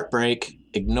 So heartbreak,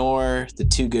 ignore the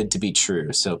too good to be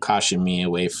true. So caution me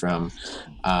away from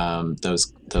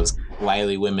those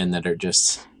wily women that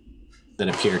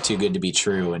appear too good to be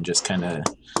true and just kind of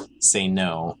say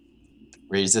no.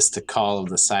 Resist the call of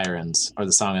the sirens, or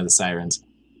the song of the sirens.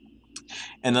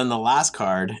 And then the last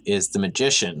card is the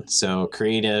Magician. So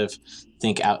creative,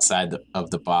 think outside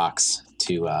of the box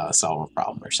to solve a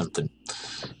problem or something.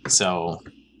 So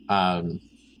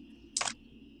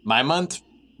my month,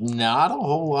 not a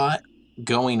whole lot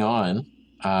going on.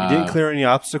 You didn't clear any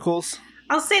obstacles?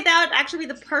 I'll say that would actually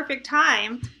be the perfect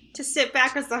time to sit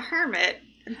back as the Hermit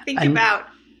and think about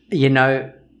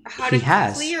how to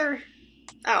clear.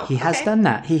 Oh, he has done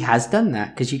that. He has done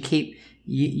that because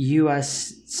you are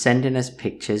sending us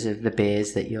pictures of the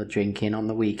beers that you're drinking on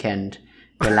the weekend,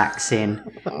 relaxing.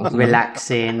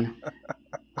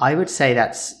 I would say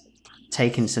that's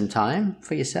taking some time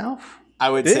for yourself. I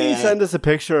would say. Didn't you send us a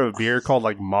picture of a beer called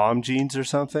like Mom Jeans or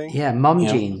something? Yeah, Mom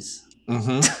Jeans.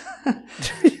 Mm-hmm.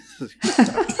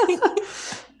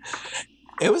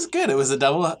 It was good. It was a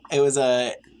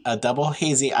double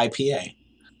hazy IPA.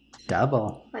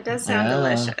 Double. That does sound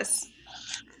delicious.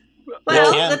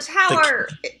 Well, the tower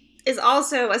is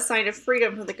also a sign of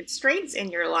freedom from the constraints in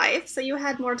your life, so you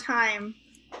had more time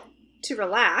to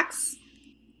relax.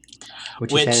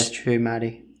 Would you say that's true,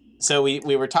 Maddie? So we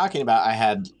were talking about I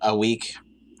had a week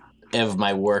of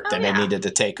my work that I needed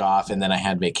to take off, and then I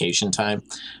had vacation time.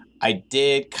 I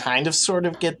did kind of sort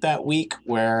of get that week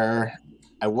where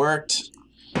I worked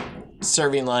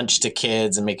serving lunch to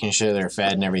kids and making sure they're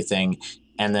fed and everything.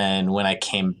 And then when I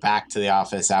came back to the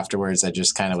office afterwards, I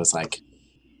just kind of was like,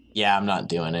 yeah, I'm not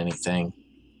doing anything.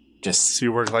 So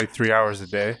you work like 3 hours a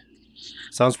day?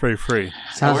 Sounds pretty free.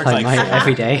 Sounds like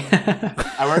every day.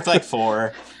 I worked like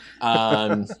 4.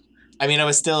 I mean, I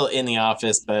was still in the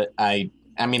office, but I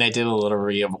did a little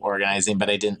reorganizing, but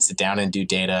I didn't sit down and do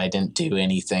data. I didn't do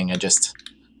anything. I just,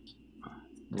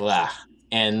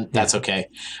 and that's okay.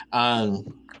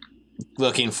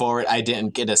 Looking forward, I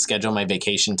didn't get to schedule my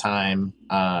vacation time.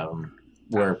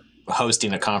 We're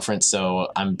hosting a conference,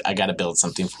 so I got to build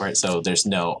something for it. So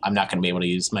I'm not going to be able to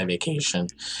use my vacation.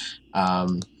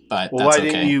 But why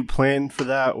didn't you plan for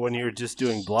that when you were just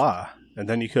doing blah, and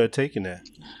then you could have taken it?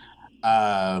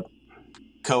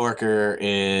 Coworker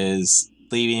is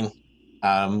leaving,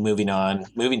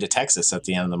 moving to Texas at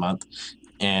the end of the month.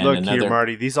 And look here,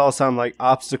 Marty, these all sound like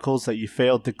obstacles that you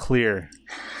failed to clear.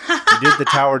 You did the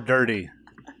tower dirty.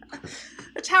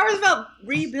 The tower's about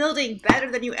rebuilding better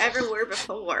than you ever were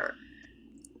before.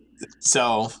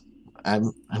 So,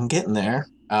 I'm getting there.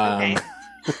 Okay.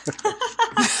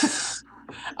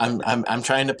 I'm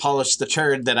trying to polish the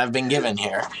turd that I've been given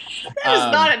here. That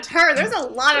is not a turd. There's a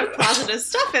lot of positive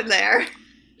stuff in there.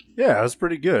 Yeah, it was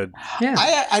pretty good. Yeah.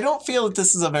 I don't feel that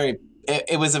this is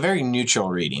it was a very neutral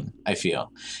reading, I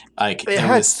feel. Like it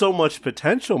had so much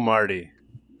potential, Marty.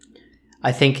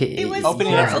 I think it was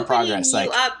opening up for progress, you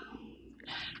up,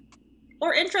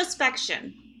 or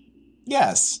introspection.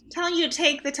 Yes. Telling you to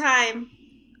take the time,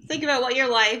 think about what your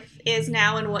life is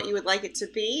now and what you would like it to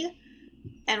be,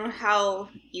 and how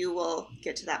you will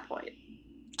get to that point.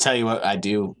 Tell you what I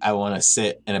do. I want to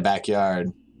sit in a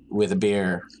backyard with a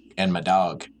beer and my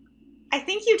dog. I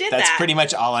think you did that. That's pretty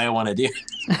much all I want to do.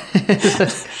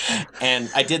 And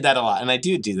I did that a lot, and I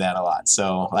do that a lot.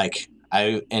 So, like,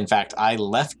 I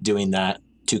left doing that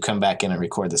to come back in and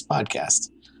record this podcast.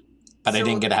 But I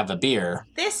didn't get to have a beer.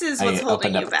 This is what's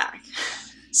holding you back.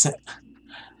 It's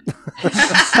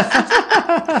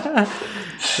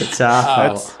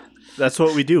that's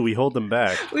what we do. We hold them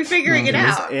back. We're figuring it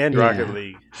out. And Rocket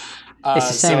League. It's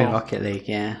the same in Rocket League,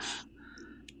 yeah.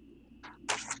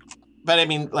 But I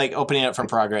mean, like, opening up for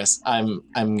progress, I'm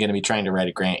going to be trying to write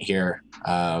a grant here.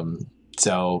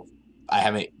 So I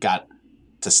haven't got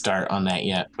to start on that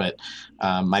yet, but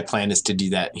my plan is to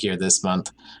do that here this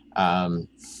month.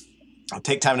 I'll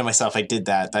take time to myself. I did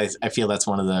that. I feel that's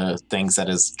one of the things that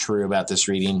is true about this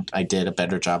reading. I did a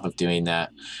better job of doing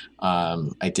that.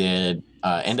 I did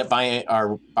end up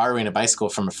borrowing a bicycle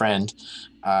from a friend,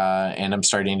 and I'm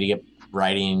starting to get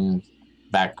riding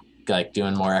back, like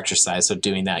doing more exercise. So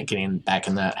doing that, getting back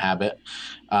in that habit.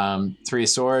 3 of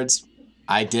Swords.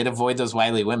 I did avoid those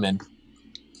wily women.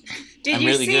 Did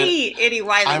you see any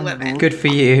wily women? Good for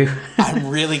you. I'm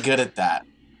really good at that.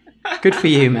 Good for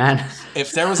you, man.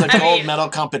 If there was a gold medal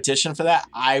competition for that,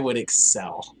 I would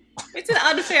excel. It's an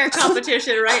unfair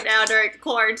competition right now during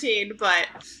quarantine, but...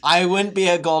 I wouldn't be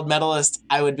a gold medalist.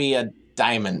 I would be a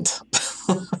diamond.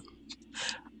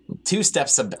 2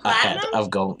 steps ahead of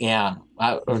gold. Yeah.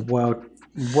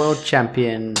 World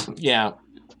champion. Yeah.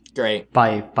 Great.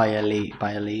 By a league.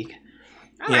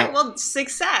 All right, well,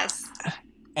 success.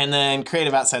 And then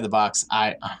creative outside the box.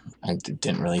 I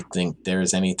didn't really think there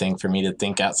was anything for me to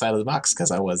think outside of the box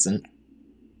because I wasn't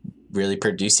really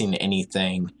producing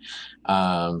anything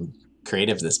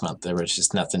creative this month. There was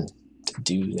just nothing to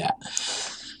do that.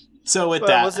 So with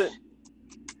that, was it?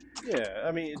 Yeah,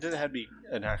 I mean, it didn't have to be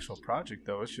an actual project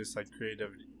though. It's just like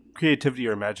creativity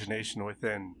or imagination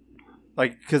within.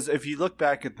 Like, because if you look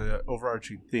back at the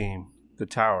overarching theme, the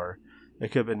tower,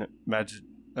 it could have been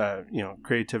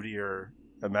creativity or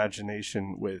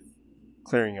imagination with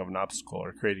clearing of an obstacle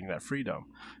or creating that freedom,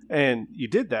 and you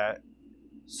did that.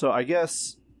 So I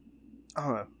guess I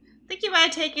don't know. I think you might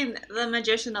have taken the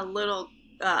magician a little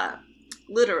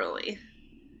literally.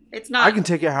 It's not. I can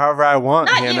take it however I want.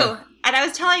 Not Hannah. you. And I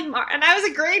was telling and I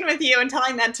was agreeing with you and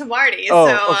telling that to Marty. Oh,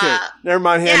 so, okay. Never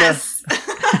mind, Hannah. Yes.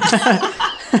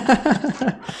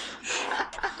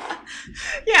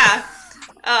 Yeah.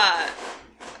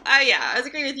 I was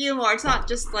agreeing with you more. It's not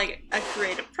just like a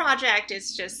creative project.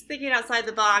 It's just thinking outside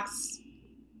the box,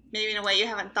 maybe in a way you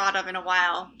haven't thought of in a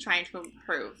while, trying to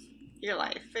improve your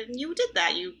life. And you did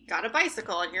that. You got a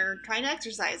bicycle and you're trying to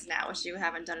exercise now, which you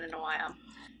haven't done in a while.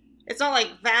 It's not like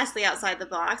vastly outside the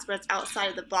box, but it's outside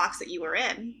of the box that you were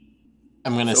in.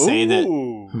 I'm gonna say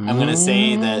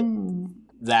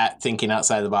that thinking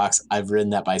outside the box, I've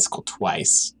ridden that bicycle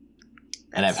twice.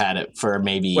 And I've had it for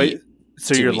maybe Wait,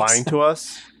 so 2 you're weeks. lying to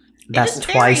us? That's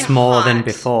twice more than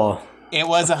before. It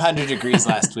was 100 degrees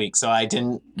last week, so I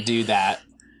didn't do that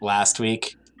last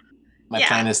week. My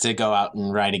plan is to go out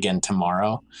and ride again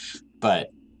tomorrow.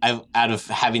 But out of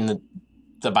having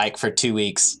the bike for 2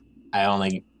 weeks, I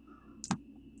only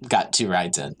got 2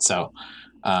 rides in. So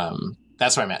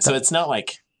that's where I'm at. So it's not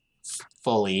like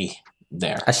fully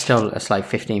there. It's like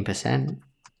 15%.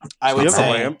 I would Do you have say.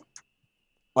 a lamp?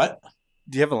 What?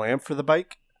 Do you have a lamp for the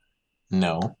bike?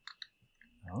 No.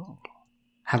 Oh.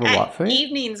 Have a what for it?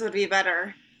 Evenings would be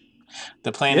better.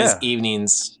 The plan is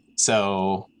evenings.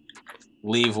 So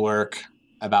leave work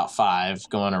about 5,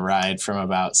 go on a ride from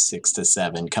about 6 to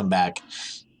 7, come back,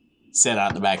 sit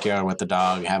out in the backyard with the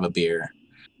dog, have a beer.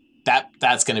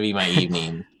 That's going to be my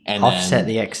evening. And I've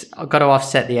got to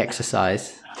offset the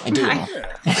exercise. I do. No,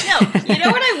 you know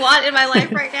what I want in my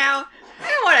life right now? I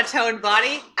don't want a toned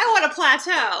body. I want a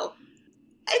plateau.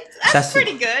 That's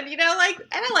pretty good, you know. Like, and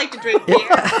I like to drink beer.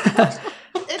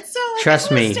 It's so. Like,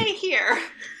 Trust me. Stay here.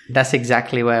 That's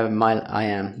exactly where I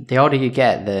am. The older you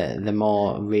get, the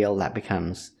more real that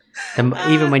becomes.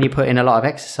 Even when you put in a lot of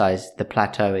exercise, the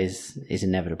plateau is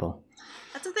inevitable.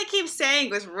 That's what they keep saying,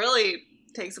 which really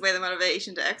takes away the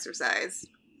motivation to exercise.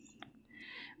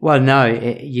 Well, no,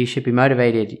 you should be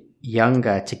motivated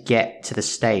younger to get to the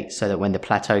state so that when the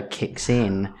plateau kicks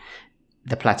in,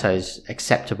 the plateau's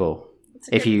acceptable.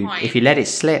 If you let it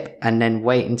slip and then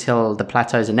wait until the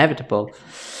plateau's inevitable,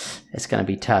 it's going to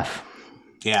be tough.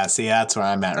 Yeah, see, that's where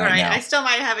I'm at right now. I still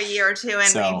might have a year or two in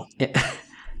so, me.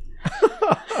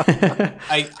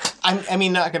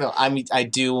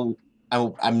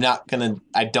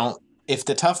 If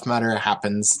the Tough Mudder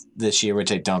happens this year,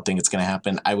 which I don't think it's going to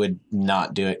happen, I would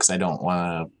not do it because I don't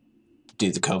want to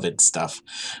do the COVID stuff.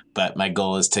 But my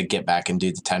goal is to get back and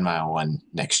do the 10-mile one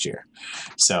next year.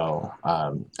 So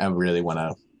I really want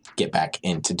to get back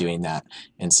into doing that.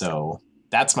 And so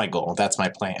that's my goal. That's my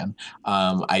plan.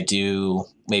 I do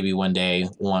maybe one day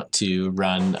want to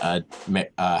run a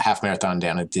half marathon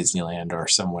down at Disneyland or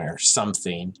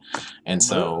something. And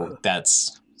so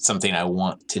that's something I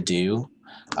want to do.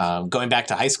 Going back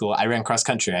to high school, I ran cross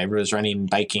country. I was running,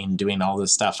 biking, doing all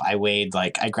this stuff. I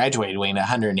graduated weighing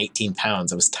 118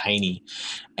 pounds. I was tiny.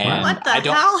 And what the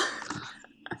hell?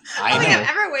 I don't think I've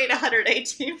ever weighed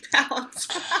 118 pounds.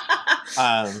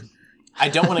 I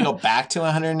don't want to go back to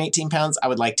 118 pounds. I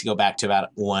would like to go back to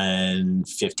about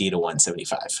 150 to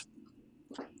 175.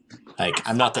 Like,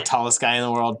 I'm not the tallest guy in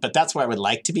the world, but that's where I would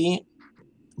like to be.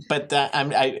 But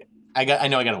I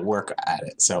know I got to work at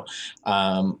it. So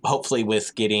hopefully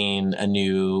with writing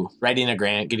a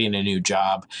grant, getting a new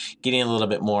job, getting a little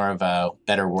bit more of a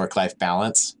better work-life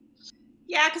balance.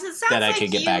 Yeah, because it sounds that like I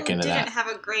could get back into didn't have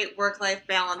a great work-life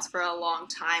balance for a long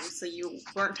time, so you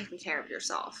weren't taking care of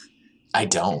yourself. I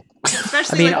don't.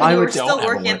 Especially when you were still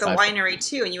working at the winery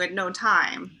too, and you had no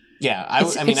time. Yeah,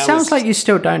 it sounds like you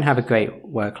still don't have a great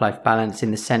work-life balance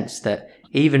in the sense that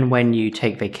even when you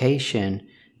take vacation,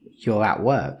 you're at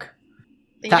work.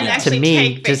 That to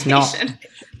me does not.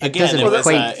 It doesn't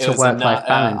equate to work-life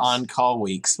balance. On-call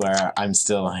weeks where I'm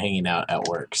still hanging out at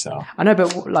work. So I know,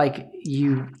 but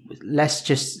let's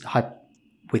just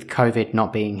with COVID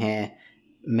not being here,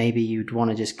 maybe you'd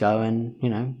want to just go and,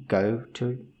 go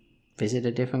to visit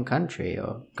a different country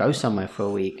or go somewhere for a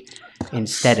week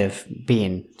instead of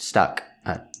being stuck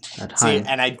at home. See,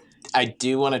 and I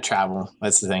do want to travel.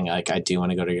 That's the thing. Like, I do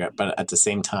want to go to Europe, but at the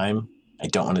same time, I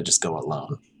don't want to just go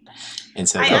alone. And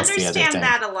so I that's understand the other thing.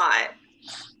 that a lot.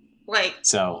 Like,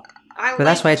 so, but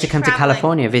that's why I had to come to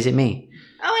California, visit me.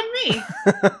 Oh, and me.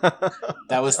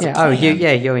 That was the plan. Oh,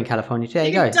 you're in California. There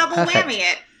you go. Double Perfect. whammy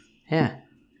it. Yeah.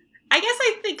 I guess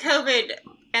I think COVID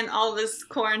and all this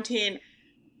quarantine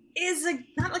is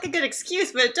not like a good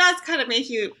excuse, but it does kind of make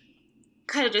you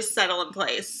kind of just settle in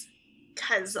place.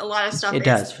 Because a lot of stuff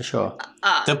does, for sure.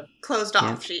 Closed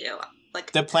off to you.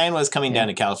 Like, the plan was coming down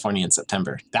to California in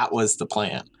September. That was the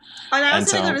plan. I was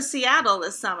going to go to Seattle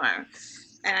this summer,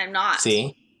 and I'm not.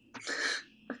 See?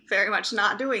 Very much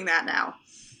not doing that now.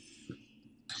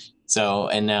 So,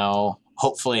 and now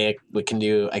hopefully I can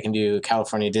do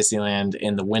California Disneyland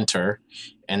in the winter,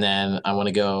 and then I want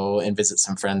to go and visit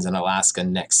some friends in Alaska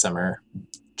next summer,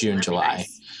 June, That'd July.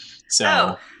 Nice.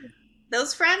 So,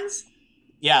 those friends?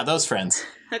 Yeah, those friends.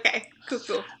 Okay,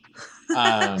 cool.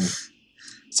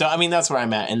 So, I mean, that's where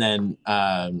I'm at. And then,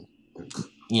 I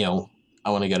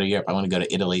want to go to Europe. I want to go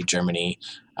to Italy, Germany,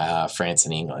 France,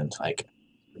 and England, like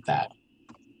that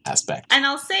aspect. And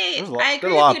I'll say, I agree there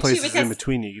are a lot of with you places because in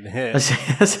between you can hit.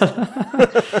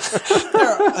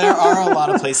 there are a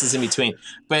lot of places in between.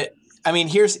 But, I mean,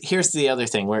 here's the other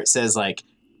thing where it says, like,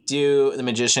 do the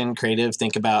magician creative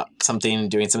think about something,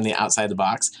 doing something outside the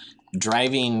box?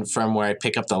 Driving from where I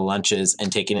pick up the lunches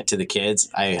and taking it to the kids,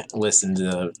 I listen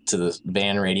to the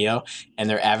van radio, and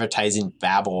they're advertising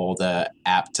Babbel, the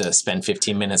app to spend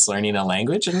 15 minutes learning a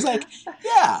language. And it's like,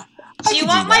 yeah. Do you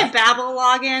want my Babbel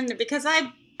login? Because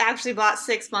I actually bought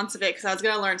 6 months of it because I was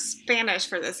going to learn Spanish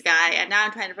for this guy, and now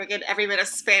I'm trying to forget every bit of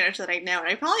Spanish that I know, and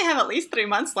I probably have at least 3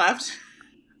 months left.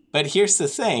 But here's the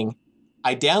thing.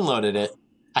 I downloaded it.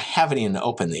 I haven't even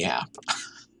opened the app.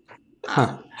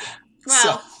 Well...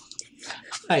 So,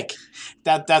 like,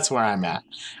 that's where I'm at.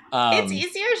 It's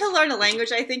easier to learn a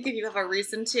language, I think, if you have a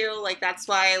reason to. Like, that's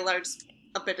why I learned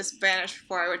a bit of Spanish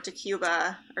before I went to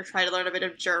Cuba, or tried to learn a bit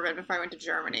of German before I went to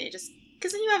Germany. Just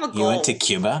because then you have a goal. You went to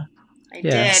Cuba? I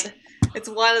did. It's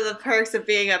one of the perks of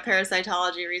being a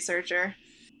parasitology researcher.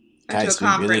 I went to a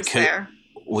conference there.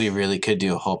 We really could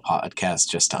do a whole podcast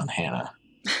just on Hannah.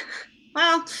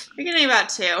 Well, we're getting about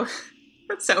 2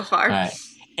 so far. All right.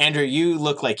 Andrew, you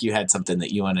look like you had something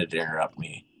that you wanted to interrupt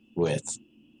me with.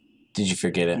 Did you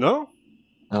forget it? No.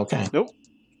 Okay. Nope.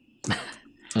 All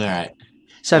right.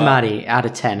 So, Marty, out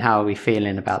of 10, how are we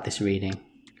feeling about this reading?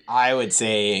 I would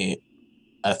say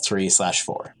a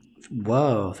 3/4.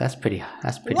 Whoa, that's pretty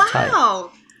tight.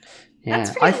 Wow. Yeah,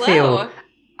 that's pretty low. Feel,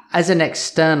 as an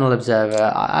external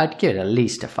observer, I'd give it at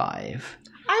least a 5.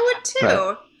 I would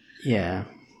too.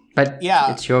 But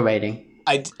it's your rating.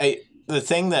 The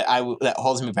thing that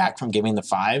holds me back from giving the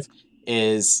 5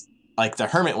 is like the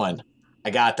Hermit one. I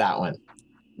got that one.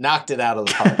 Knocked it out of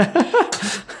the park.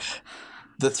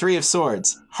 The 3 of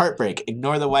Swords. Heartbreak.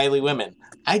 Ignore the wily women.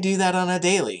 I do that on a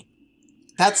daily.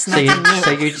 That's nothing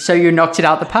new. So you knocked it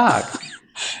out the park.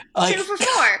 Like, 2 for 4.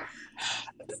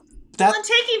 Well, and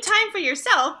taking time for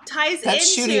yourself ties into...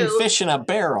 That's shooting fish in a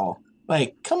barrel.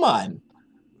 Like, come on.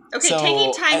 Okay,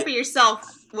 taking time for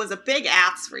yourself was a big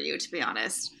ask for you, to be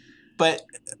honest. But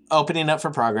opening up for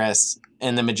progress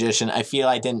and the magician, I feel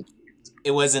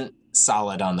it wasn't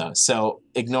solid on those. So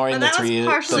ignoring the 3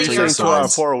 of Swords. 2 out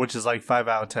of 4, which is like 5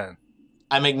 out of 10.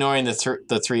 I'm ignoring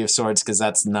the 3 of Swords because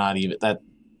that's not even that.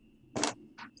 I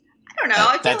don't know.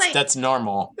 I feel like that's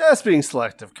normal. That's being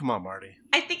selective. Come on, Marty.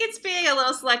 I think it's being a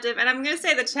little selective, and I'm going to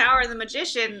say the Tower and the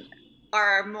Magician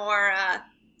are more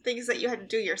things that you had to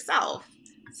do yourself.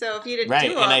 So if you didn't do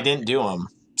them... Right, and I didn't do them,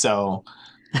 so...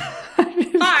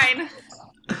 Fine.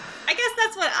 I guess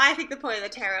that's what I think the point of the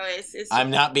tarot is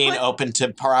I'm not being open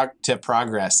to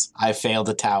progress. I failed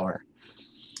the Tower.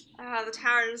 The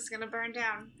Tower is going to burn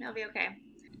down. It'll be okay.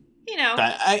 You know.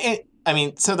 But I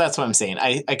mean, so that's what I'm saying.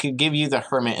 I could give you the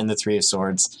Hermit and the 3 of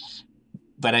Swords,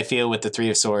 but I feel with the 3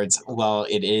 of Swords, while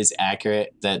it is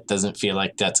accurate, that doesn't feel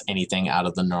like that's anything out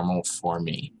of the normal for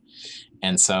me.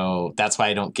 And so that's why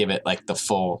I don't give it like the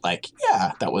full, like,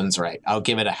 yeah, that one's right. I'll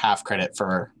give it a half credit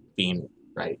for being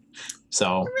right.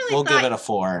 So we'll give it a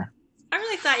 4. I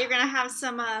really thought you were going to have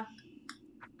some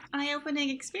eye-opening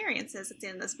experiences at the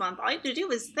end of this month. All you have to do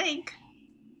is think.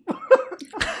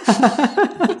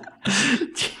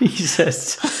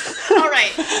 Jesus. All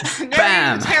right.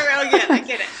 Never use tarot again. I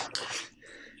get it.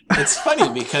 It's funny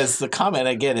because the comment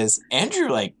I get is, Andrew,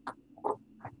 like,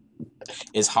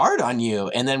 is hard on you.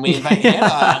 And then we invite Hannah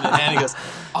on, and Hannah goes,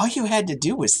 all you had to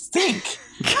do was think.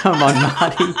 Come on,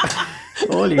 Marty.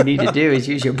 All you need to do is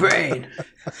use your brain.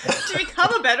 To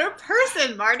become a better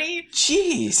person, Marty.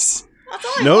 Jeez. That's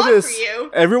all I want Notice, for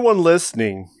you. everyone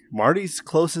listening, Marty's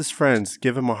closest friends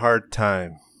give him a hard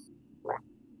time.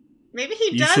 Maybe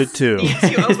he You does should too. need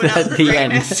to open up At for the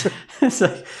greatness. end. It's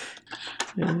like,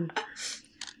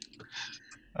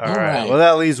 All right. Well,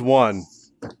 that leaves one.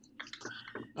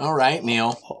 All right,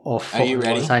 Neil. or four, Are you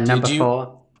ready? Was I number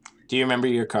 4? Do you remember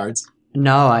your cards?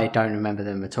 No, I don't remember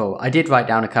them at all. I did write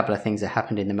down a couple of things that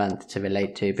happened in the month to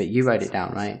relate to, but you wrote it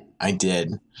down, right? I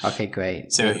did. Okay,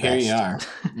 great. So here you are.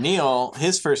 Neil,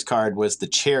 his first card was the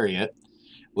Chariot,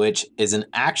 which is an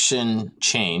action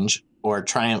change or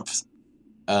triumph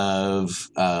of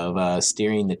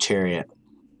steering the chariot.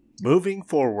 Moving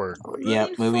forward.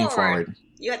 Moving forward.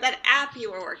 You had that app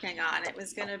you were working on. It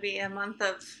was going to be a month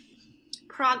of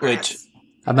progress.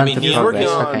 A month of Neil, progress,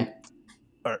 working on- okay.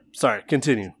 All right, sorry,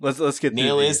 continue. Let's get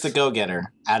Neil through is the these.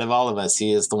 go-getter. Out of all of us,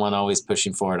 he is the one always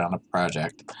pushing forward on a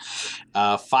project.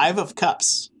 5 of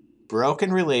Cups.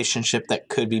 Broken relationship that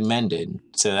could be mended.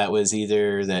 So that was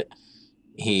either that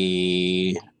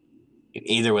either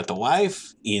with the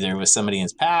wife, either with somebody in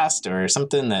his past, or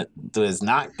something that was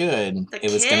not good.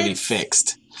 It was going to be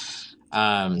fixed.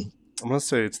 I'm going to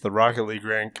say it's the Rocket League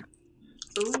rank.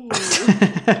 Ooh.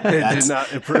 It did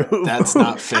not improve. That's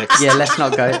not fixed. Yeah, let's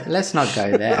not go there. Let's not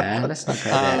go there.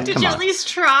 Did Come you on. at least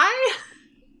try?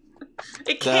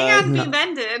 It can No. be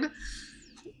mended.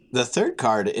 The third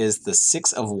card is the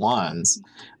 6 of Wands,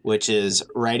 which is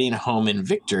writing home in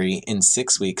victory in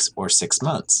 6 weeks or 6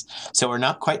 months. So we're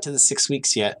not quite to the 6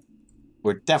 weeks yet.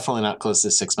 We're definitely not close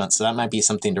to 6 months. So that might be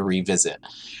something to revisit.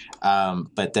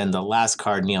 But then the last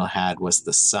card Neil had was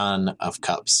the Son of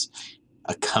Cups,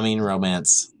 a coming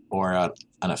romance or an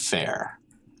affair.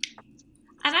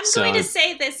 And I'm going to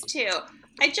say this too.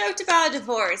 I joked about a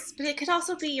divorce, but it could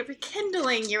also be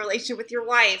rekindling your relationship with your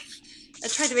wife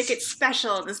and trying to make it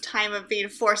special in this time of being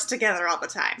forced together all the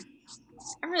time.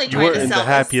 I'm really You trying weren't to in sell the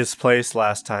this. happiest place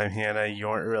last time, Hannah. You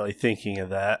weren't really thinking of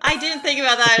that. I didn't think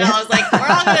about that at all. I was like, we're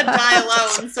all going to die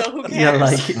alone, so who cares?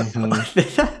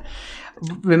 Yeah, like,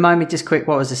 remind me just quick,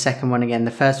 what was the second one again?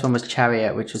 The first one was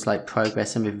Chariot, which was like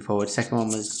progress and moving forward. Second one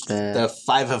was The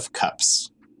 5 of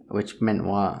Cups. which meant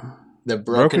what? The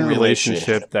Broken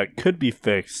relationship that could be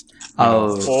fixed.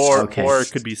 Oh, okay. Or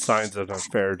it could be signs of an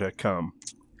affair to come.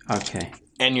 Okay.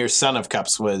 And your Son of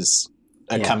Cups was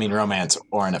a coming romance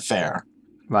or an affair.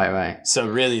 Right. So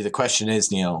really the question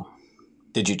is, Neil,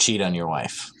 did you cheat on your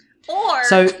wife? Or,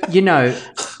 So,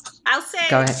 I'll say,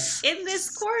 go ahead. in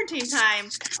this quarantine time,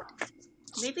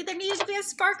 maybe there needed to be a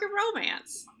spark of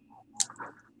romance.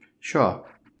 Sure.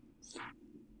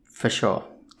 For sure.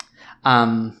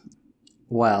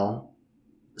 Well,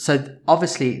 so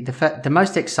obviously the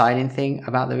most exciting thing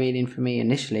about the reading for me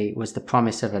initially was the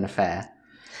promise of an affair.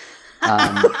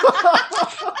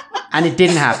 And it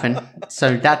didn't happen.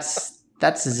 So that's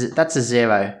a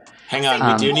 0. Hang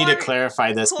on, we do need to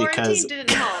clarify this because Quarantine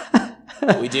didn't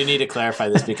help. we do need to clarify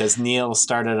this because Neil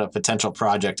started a potential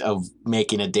project of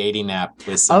making a dating app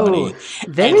with somebody.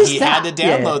 There and is he that. had to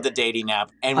download the dating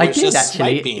app and I was did just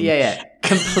actually. swiping. Yeah.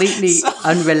 Completely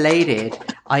unrelated.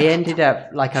 I ended up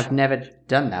like I've never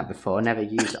done that before. Never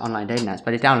used online dating apps,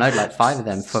 but I downloaded like 5 of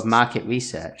them for market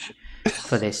research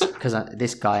for this because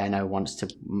this guy I know wants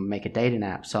to make a dating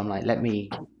app. So I'm like, let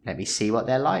me see what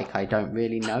they're like. I don't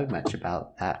really know much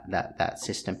about that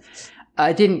system.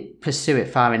 I didn't pursue it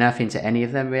far enough into any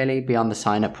of them really beyond the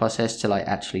sign up process to like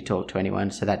actually talk to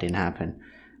anyone. So that didn't happen.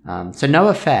 So no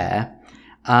affair.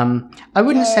 I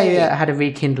wouldn't say I had a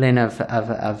rekindling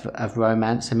of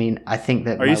romance. I mean, I think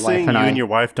that Are my you wife saying and you I... and your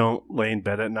wife don't lay in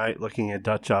bed at night looking at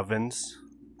Dutch ovens?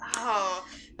 Oh,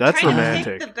 That's trying to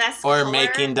romantic. pick the best Or color.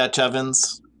 making Dutch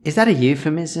ovens. Is that a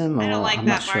euphemism? Or... I don't like I'm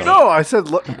that, not sure. Marty. No, I said,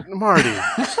 Marty.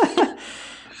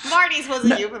 Marty's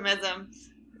was a euphemism.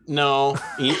 No,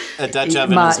 a Dutch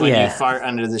oven is when you fart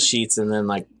under the sheets and then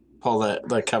like pull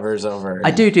the covers over.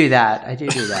 I do that.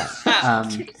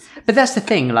 But that's the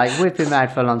thing. Like we've been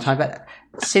married for a long time, but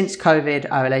since COVID,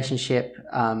 our relationship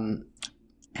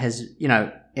has,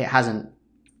 it hasn't.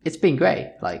 It's been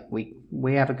great. Like we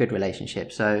have a good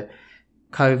relationship. So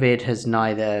COVID has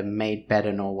neither made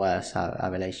better nor worse our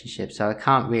relationship. So I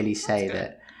can't really say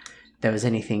that there was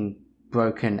anything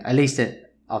broken, at least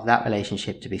of that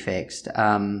relationship to be fixed.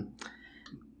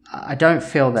 I don't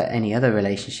feel that any other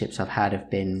relationships I've had have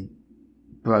been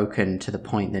broken to the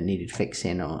point that needed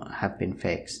fixing or have been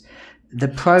fixed. The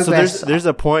progress. So there's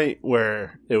a point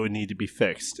where it would need to be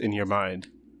fixed in your mind.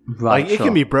 Right, like it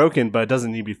can be broken, but it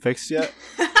doesn't need to be fixed yet.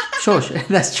 Sure,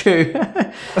 that's true.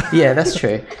 Yeah, that's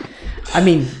true. I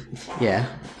mean, yeah.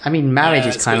 I mean, marriage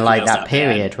is kind of like that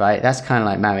period, right? That's kind of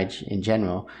like marriage in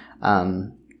general.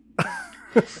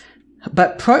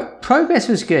 But progress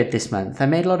was good this month. I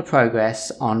made a lot of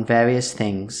progress on various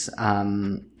things,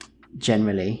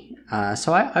 generally.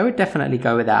 So I would definitely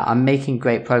go with that. I'm making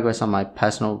great progress on my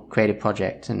personal creative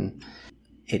project, and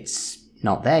it's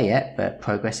not there yet, but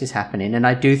progress is happening. And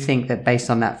I do think that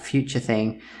based on that future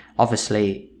thing,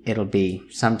 obviously it'll be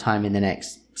sometime in the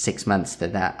next 6 months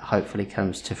that hopefully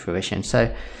comes to fruition.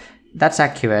 So that's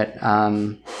accurate.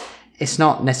 It's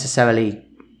not necessarily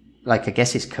like, I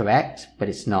guess it's correct, but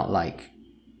it's not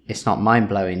mind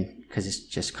blowing because it's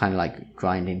just kind of like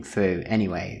grinding through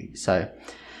anyway. So,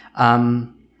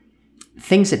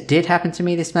 things that did happen to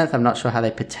me this month, I'm not sure how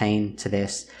they pertain to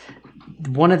this.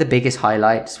 One of the biggest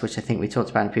highlights, which I think we talked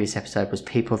about in a previous episode, was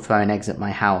people throwing eggs at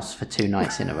my house for 2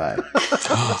 nights in a row.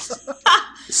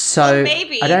 So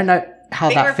I don't know how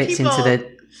that fits into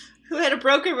the... who had a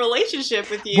broken relationship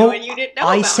with you and you didn't know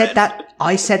about it.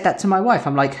 I said that to my wife.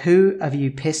 I'm like, who have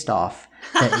you pissed off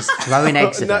that is throwing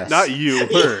eggs at us? Not you,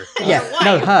 her. Yeah,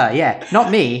 no, her, yeah.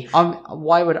 Not me.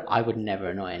 I would never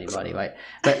annoy anybody, right?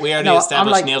 But we already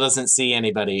established Neil doesn't see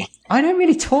anybody. I don't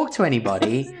really talk to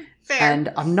anybody. Fair.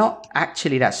 And I'm not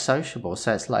actually that sociable,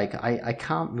 so it's like I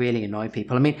can't really annoy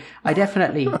people. I mean, I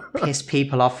definitely piss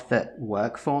people off that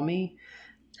work for me.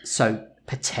 So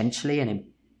potentially an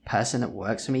person that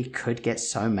works for me could get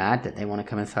so mad that they want to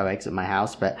come and throw eggs at my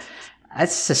house, but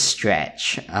that's a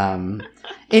stretch. In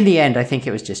the end, I think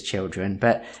it was just children,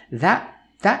 but that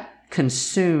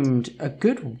consumed a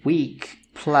good week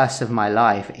plus of my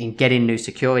life in getting new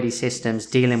security systems,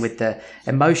 dealing with the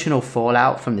emotional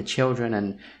fallout from the children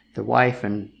and the wife,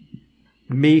 and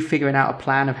me figuring out a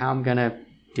plan of how I'm going to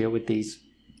deal with these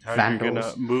vandals. How you're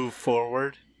going to move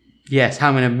forward. Yes, how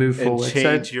I'm going to move forward. And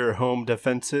change your home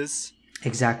defenses.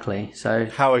 Exactly. So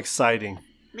how exciting.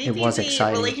 Maybe it was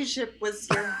exciting. The relationship was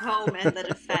your home and the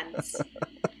defense.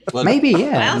 Maybe,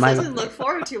 yeah. I also look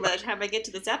forward to by the time I get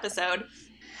to this episode.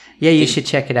 Yeah, you should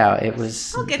check it out. It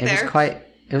was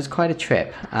quite a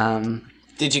trip.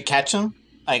 Did you catch them?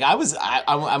 Like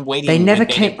I'm waiting. They never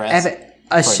came ever.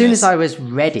 As soon as I was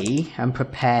ready and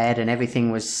prepared and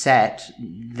everything was set,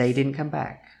 they didn't come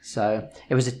back. So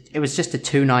it was just a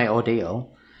 2-night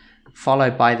ordeal,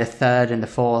 followed by the 3rd and the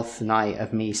 4th night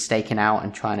of me staking out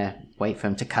and trying to wait for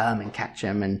them to come and catch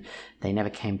them, and they never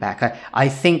came back. I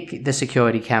think the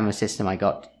security camera system I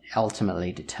got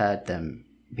ultimately deterred them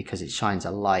because it shines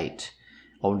a light,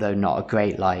 although not a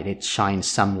great light. It shines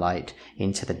some light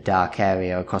into the dark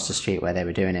area across the street where they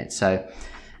were doing it. So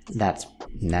that's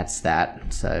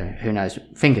that. So who knows?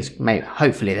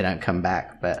 Hopefully they don't come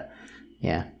back, but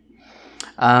yeah.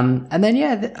 And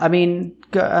then,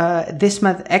 this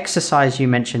month, exercise, you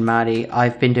mentioned, Marty.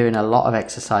 I've been doing a lot of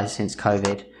exercise since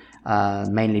COVID,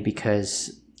 mainly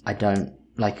because I don't,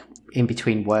 like, in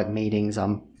between work meetings,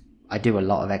 I do a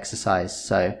lot of exercise.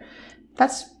 So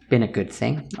that's been a good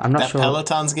thing. I'm not sure.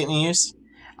 Peloton's getting used?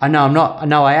 I'm not.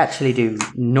 No, I actually do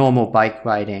normal bike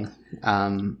riding,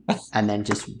 and then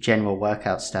just general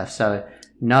workout stuff. So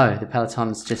no, the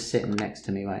Peloton's just sitting next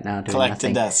to me right now doing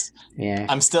collecting nothing. Dust. Yeah.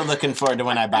 I'm still looking forward to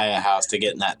when I buy a house to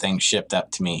getting that thing shipped up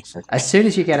to me. As soon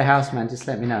as you get a house, man, just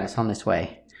let me know. It's on its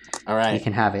way. All right. You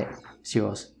can have it. It's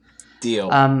yours. Deal.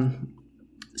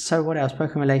 So what else?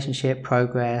 Broken relationship,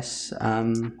 progress.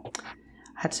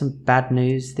 Had some bad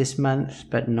news this month,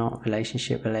 but not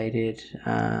relationship related.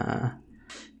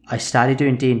 I started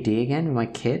doing D&D again with my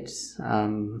kids.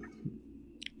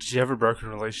 Did you ever broken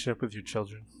a relationship with your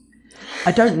children?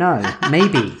 I don't know.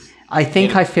 Maybe. I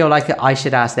think I feel like I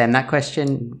should ask them that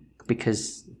question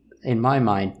because in my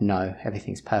mind, no,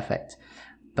 everything's perfect.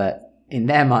 But in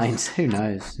their minds, who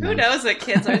knows? Who knows what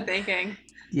kids are thinking?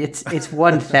 It's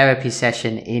one therapy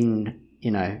session in,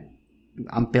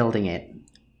 I'm building it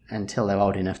until they're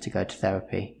old enough to go to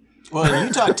therapy. Well,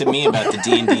 you talked to me about the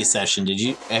D&D session.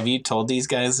 Have you told these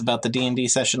guys about the D&D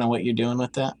session and what you're doing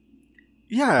with that?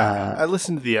 Yeah, I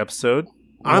listened to the episode.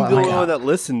 I'm the only one that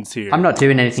listens here. I'm not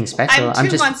doing anything special. I'm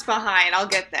 2 months behind. I'll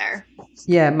get there.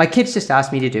 Yeah, my kids just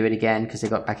asked me to do it again because they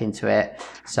got back into it.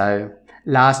 So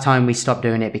last time we stopped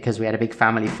doing it because we had a big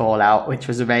family fallout, which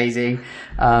was amazing.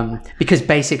 Because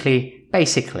basically,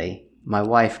 my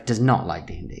wife does not like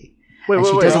D&D. Wait,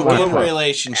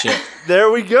 relationship.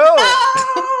 There we go.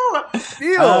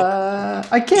 Deal.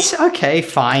 I guess, okay,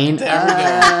 fine.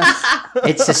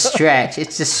 It's a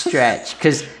stretch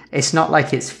because it's not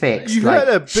like it's fixed.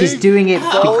 She's doing it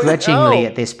begrudgingly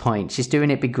at this point. She's doing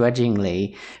it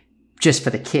begrudgingly just for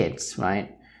the kids,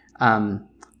 right? And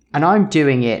I'm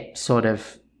doing it sort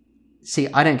of, see,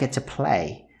 I don't get to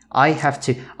play.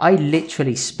 I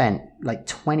literally spent like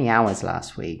 20 hours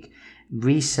last week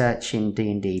researching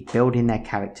D&D, building their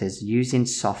characters, using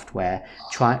software,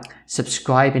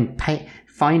 subscribing,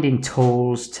 finding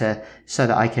tools so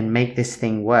that I can make this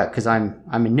thing work, because I'm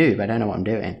a noob. I don't know what I'm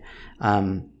doing.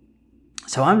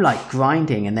 So I'm like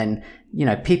grinding, and then,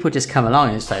 people just come along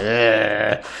and it's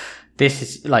like, this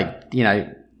is like,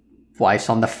 wife's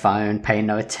on the phone, paying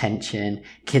no attention,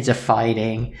 kids are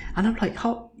fighting. And I'm like,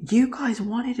 oh, you guys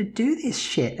wanted to do this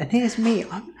shit. And here's me.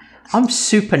 I'm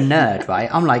super nerd, right?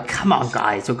 I'm like, come on,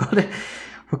 guys, we've got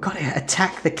to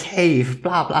attack the cave,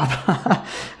 blah, blah, blah.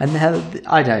 And then,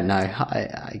 I don't know.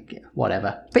 I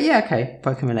whatever. But yeah, okay.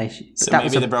 Broken relationship. So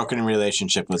maybe the broken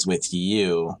relationship was with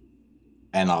you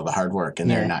and all the hard work, and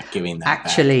they're not giving that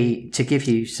actually back. To give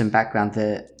you some background,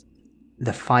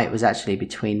 the fight was actually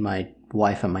between my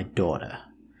wife and my daughter.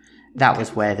 That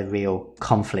was where the real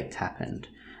conflict happened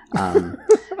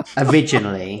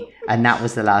originally, and that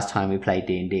was the last time we played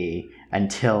D&D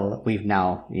until we've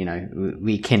now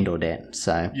rekindled it.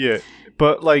 So yeah,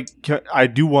 but like, I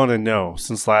do want to know,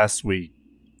 since last week,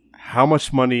 how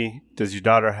much money does your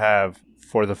daughter have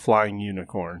for the flying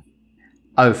unicorn?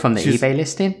 Oh, from the eBay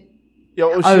listing?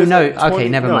 No, okay,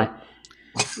 never mind.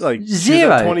 Like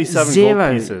zero, 27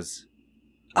 gold pieces.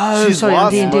 Oh, She's sorry,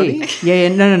 on D&D. money? Yeah,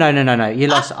 no. You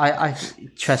lost. I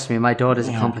trust me. My daughter's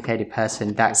a complicated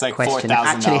person. That it's like question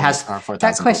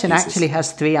actually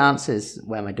has 3 answers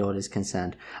where my daughter's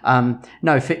concerned.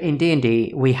 No, in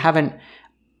D&D we haven't.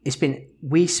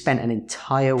 We spent an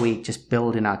entire week just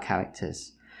building our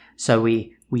characters. So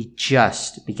we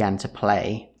just began to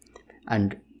play,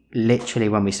 and literally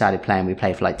when we started playing, we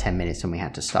played for like 10 minutes and we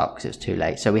had to stop because it was too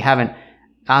late. So we haven't.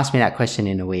 Ask me that question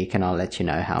in a week and I'll let you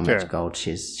know how much gold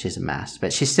she's amassed.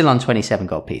 But she's still on 27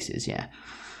 gold pieces, yeah.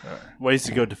 Ways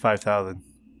to go to 5,000.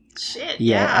 Shit,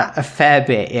 yeah. A fair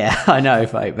bit, yeah. I know,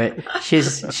 right? But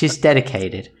she's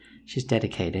dedicated. She's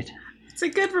dedicated. It's a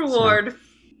good reward.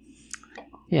 So,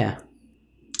 yeah.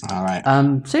 All right.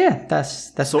 So yeah,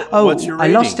 that's. So what's your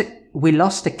rating? We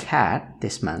lost a cat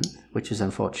this month, which was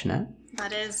unfortunate.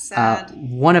 That is sad.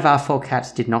 One of our 4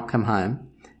 cats did not come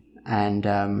home,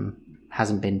 and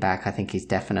hasn't been back. I think he's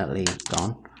definitely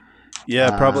gone.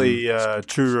 Yeah, probably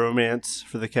true romance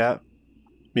for the cat.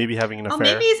 Maybe having an affair. Oh,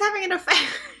 maybe he's having an affair.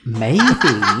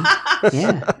 Maybe.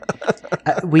 Yeah.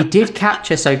 We did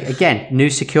capture, so again, new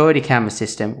security camera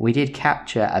system. We did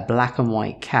capture a black and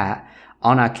white cat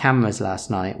on our cameras last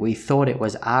night. We thought it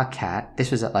was our cat. This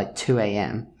was at like 2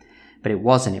 a.m., but it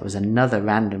wasn't. It was another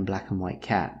random black and white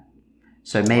cat.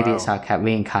 So maybe it's our cat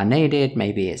reincarnated.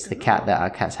 Maybe it's the cat that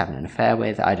our cat's having an affair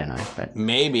with. I don't know. But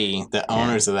maybe the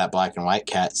owners of that black and white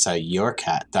cat saw your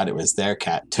cat, thought it was their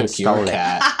cat, took your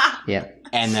cat,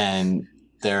 and then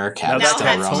their cat still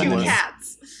roaming has 2 the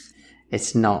cats.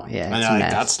 It's not. Yeah, and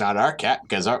like, that's not our cat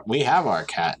because we have our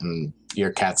cat, and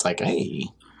your cat's like, hey,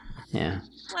 yeah.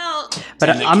 Well, but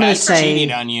I'm going to say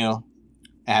cheating on you,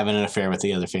 having an affair with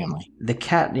the other family. The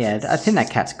cat. Yeah, I think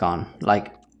that cat's gone.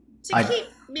 Like, to keep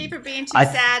me from being too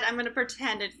sad, I'm going to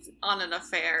pretend it's on an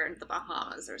affair in the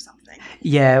Bahamas or something.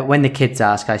 Yeah, when the kids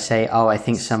ask, I say, "Oh, I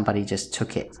think somebody just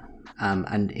took it,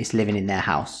 and is living in their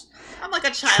house." I'm like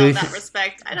a child in that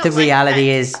respect. I don't. The reality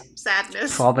is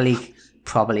sadness.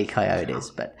 Probably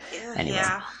coyotes, but anyway.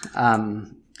 Yeah.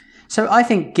 So I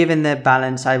think, given the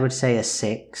balance, I would say a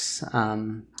 6.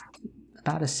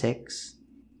 About a 6.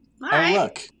 All right.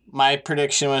 Look, my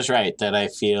prediction was right. That I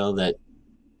feel that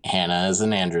Hannah's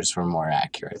and Andrew's were more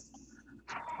accurate.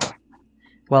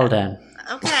 Well done.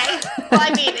 Okay. Well,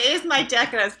 I mean, it is my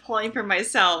deck and I was pulling for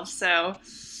myself, so.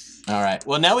 All right.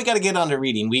 Well, now we got to get on to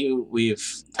reading. We've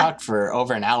talked for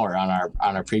over an hour on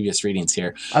our previous readings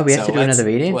here. Oh, we have to do another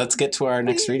reading? Let's get to our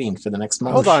next reading for the next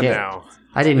month. Hold on now.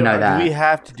 I didn't know that. Do we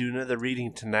have to do another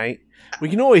reading tonight? We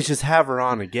can always just have her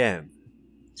on again.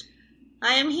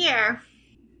 I am here.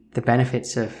 The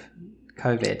benefits of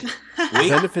COVID.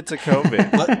 Benefits of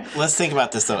COVID. Let's think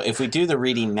about this, though. If we do the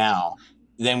reading now,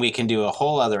 then we can do a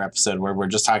whole other episode where we're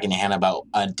just talking to Hannah about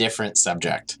a different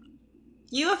subject.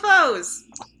 UFOs.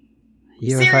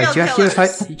 Serial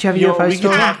killers. Do you have UFO we stories?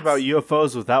 can talk about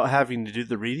UFOs without having to do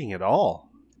the reading at all.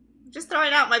 Just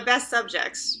throwing out my best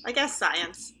subjects. I guess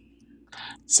science.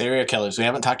 Serial killers. We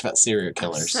haven't talked about serial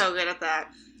killers. I'm so good at that.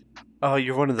 Oh,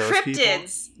 you're one of those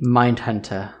Cryptids. people?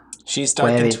 Mindhunter. She's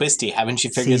dark and twisty. Haven't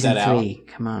you figured that out? Season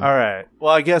 3. Come on. All right.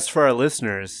 Well, I guess for our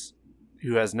listeners,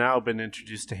 who has now been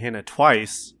introduced to Hannah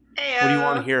twice, Ayo. What do you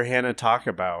want to hear Hannah talk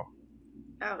about?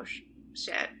 Oh,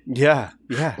 shit. Yeah.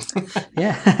 Yeah.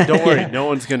 Don't worry. No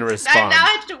one's going to respond. Now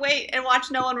I have to wait and watch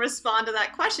no one respond to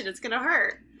that question. It's going to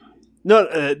hurt. No,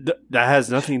 that has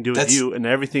nothing to do with you and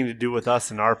everything to do with us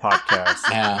and our podcast.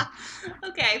 Yeah.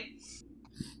 Okay.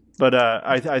 But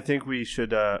I think we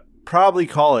should probably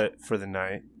call it for the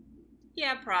night.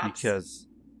 Yeah, props. Because,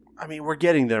 I mean, we're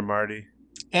getting there, Marty.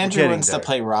 Andrew wants to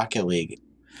play Rocket League.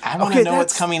 I want to know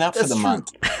what's coming up for the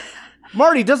month.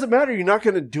 Marty, doesn't matter. You're not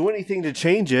going to do anything to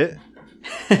change it.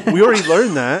 We already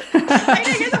learned that. I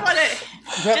know you don't want to.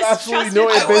 You have absolutely no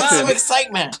ambition. I want some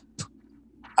excitement.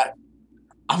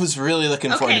 I was really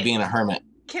looking forward to being a hermit.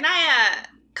 Can I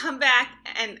come back?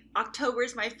 And October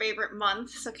is my favorite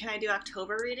month, so can I do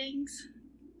October readings?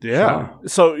 Yeah.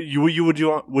 So would you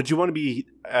want to be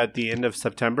at the end of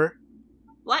September?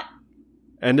 What?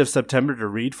 End of September to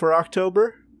read for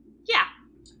October? Yeah.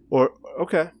 Or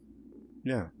okay.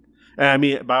 Yeah. And I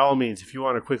mean, by all means, if you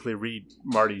want to quickly read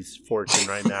Marty's fortune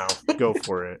right now, go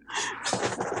for it.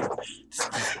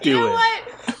 You know what?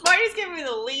 Marty's giving me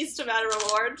the least amount of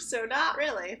reward, so not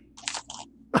really.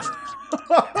 Could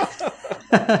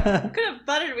have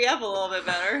buttered me up a little bit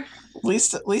better.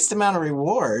 Least amount of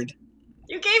reward?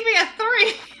 You gave me a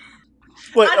 3.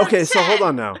 Wait, okay, so hold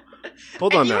on now. You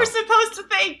were supposed to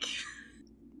think.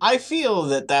 I feel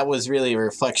that was really a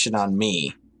reflection on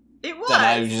me. It was.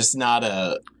 That I'm just not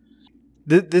a...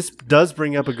 This does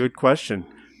bring up a good question.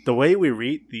 The way we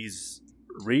read these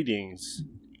readings,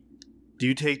 do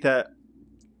you take that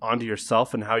onto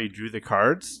yourself and how you drew the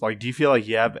cards? Like, do you feel like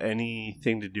you have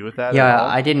anything to do with that? Yeah,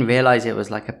 I didn't realize it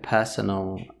was like a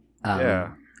personal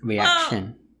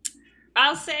reaction.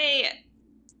 I'll say,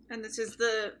 and this is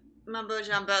the mumbo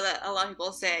jumbo that a lot of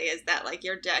people say, is that like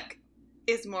your deck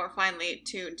is more finely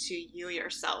tuned to you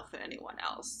yourself than anyone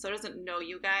else. So it doesn't know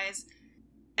you guys.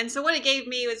 And so what it gave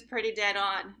me was pretty dead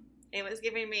on. It was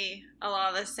giving me a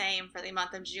lot of the same for the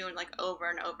month of June, like over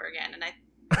and over again. And I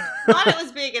thought it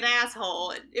was being an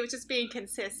asshole. It was just being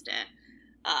consistent.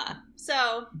 So,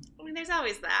 I mean, there's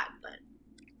always that, but...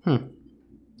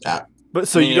 But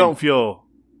so you don't feel...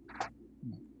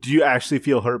 Do you actually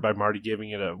feel hurt by Marty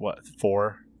giving it a,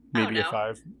 4? Maybe a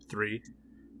 5? 3?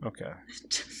 Okay.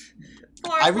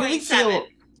 4.7.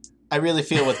 I really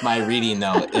feel with my reading,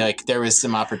 though, like there was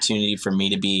some opportunity for me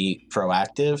to be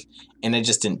proactive, and I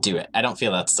just didn't do it. I don't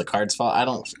feel that's the card's fault.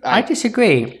 I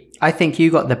disagree. I think you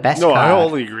got the best card. No, I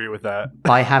only agree with that.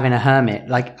 By having a hermit.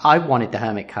 Like, I wanted the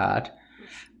hermit card,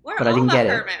 but I didn't get it.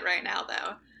 We're all about hermit right now,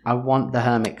 though. I want the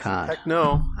hermit card. Heck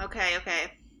no. Okay.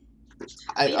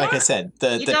 Like I said,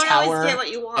 the tower,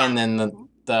 and then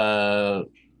the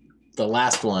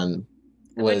last one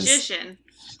was...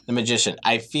 The magician.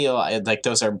 I feel like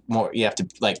those are more, you have to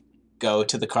like go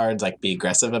to the cards, like be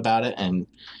aggressive about it and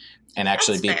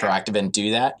actually be proactive and do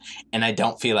that. And I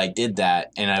don't feel I did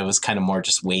that. And I was kind of more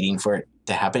just waiting for it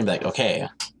to happen. Be like, okay, I'm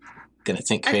going to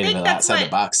think creative outside the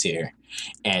box here.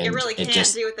 And you really can't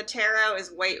do with the tarot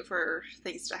is wait for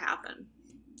things to happen.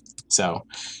 So.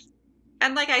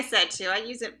 And like I said too, I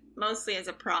use it mostly as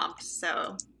a prompt.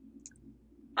 So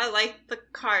I like the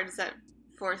cards that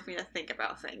force me to think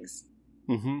about things.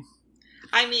 Mm-hmm.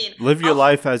 I mean, live your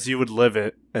life as you would live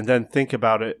it, and then think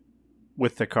about it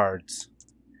with the cards.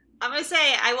 I'm gonna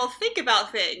say I will think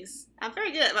about things. I'm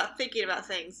very good about thinking about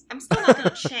things. I'm still not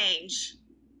gonna change,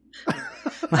 but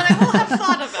I will have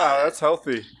thought about it. Wow, that's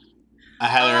healthy. I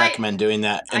highly recommend doing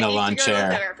that in a lawn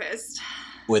chair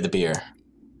with a beer,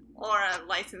 or a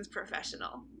licensed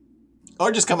professional,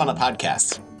 or just come on a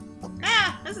podcast.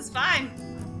 This is fine.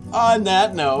 On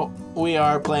that note, we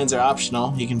are Plans Are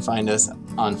Optional. You can find us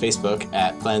on Facebook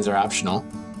at Plans Are Optional.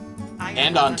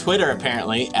 And on Twitter,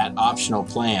 apparently, at Optional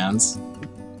Plans.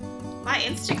 My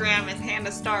Instagram is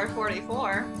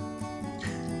HannahStar44.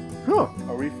 Huh.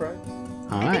 Are we friends?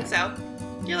 I think so.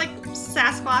 You're like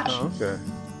Sasquatch. Oh, okay.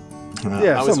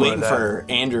 Yeah, I was waiting for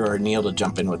Andrew or Neil to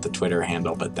jump in with the Twitter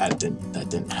handle, but that didn't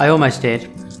happen. I almost did.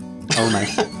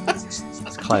 Almost.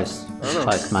 It's close.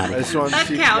 Close, Marty. I just wanted to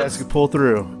see if you guys could pull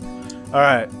through. All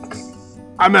right.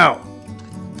 I'm out.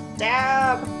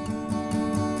 Dab.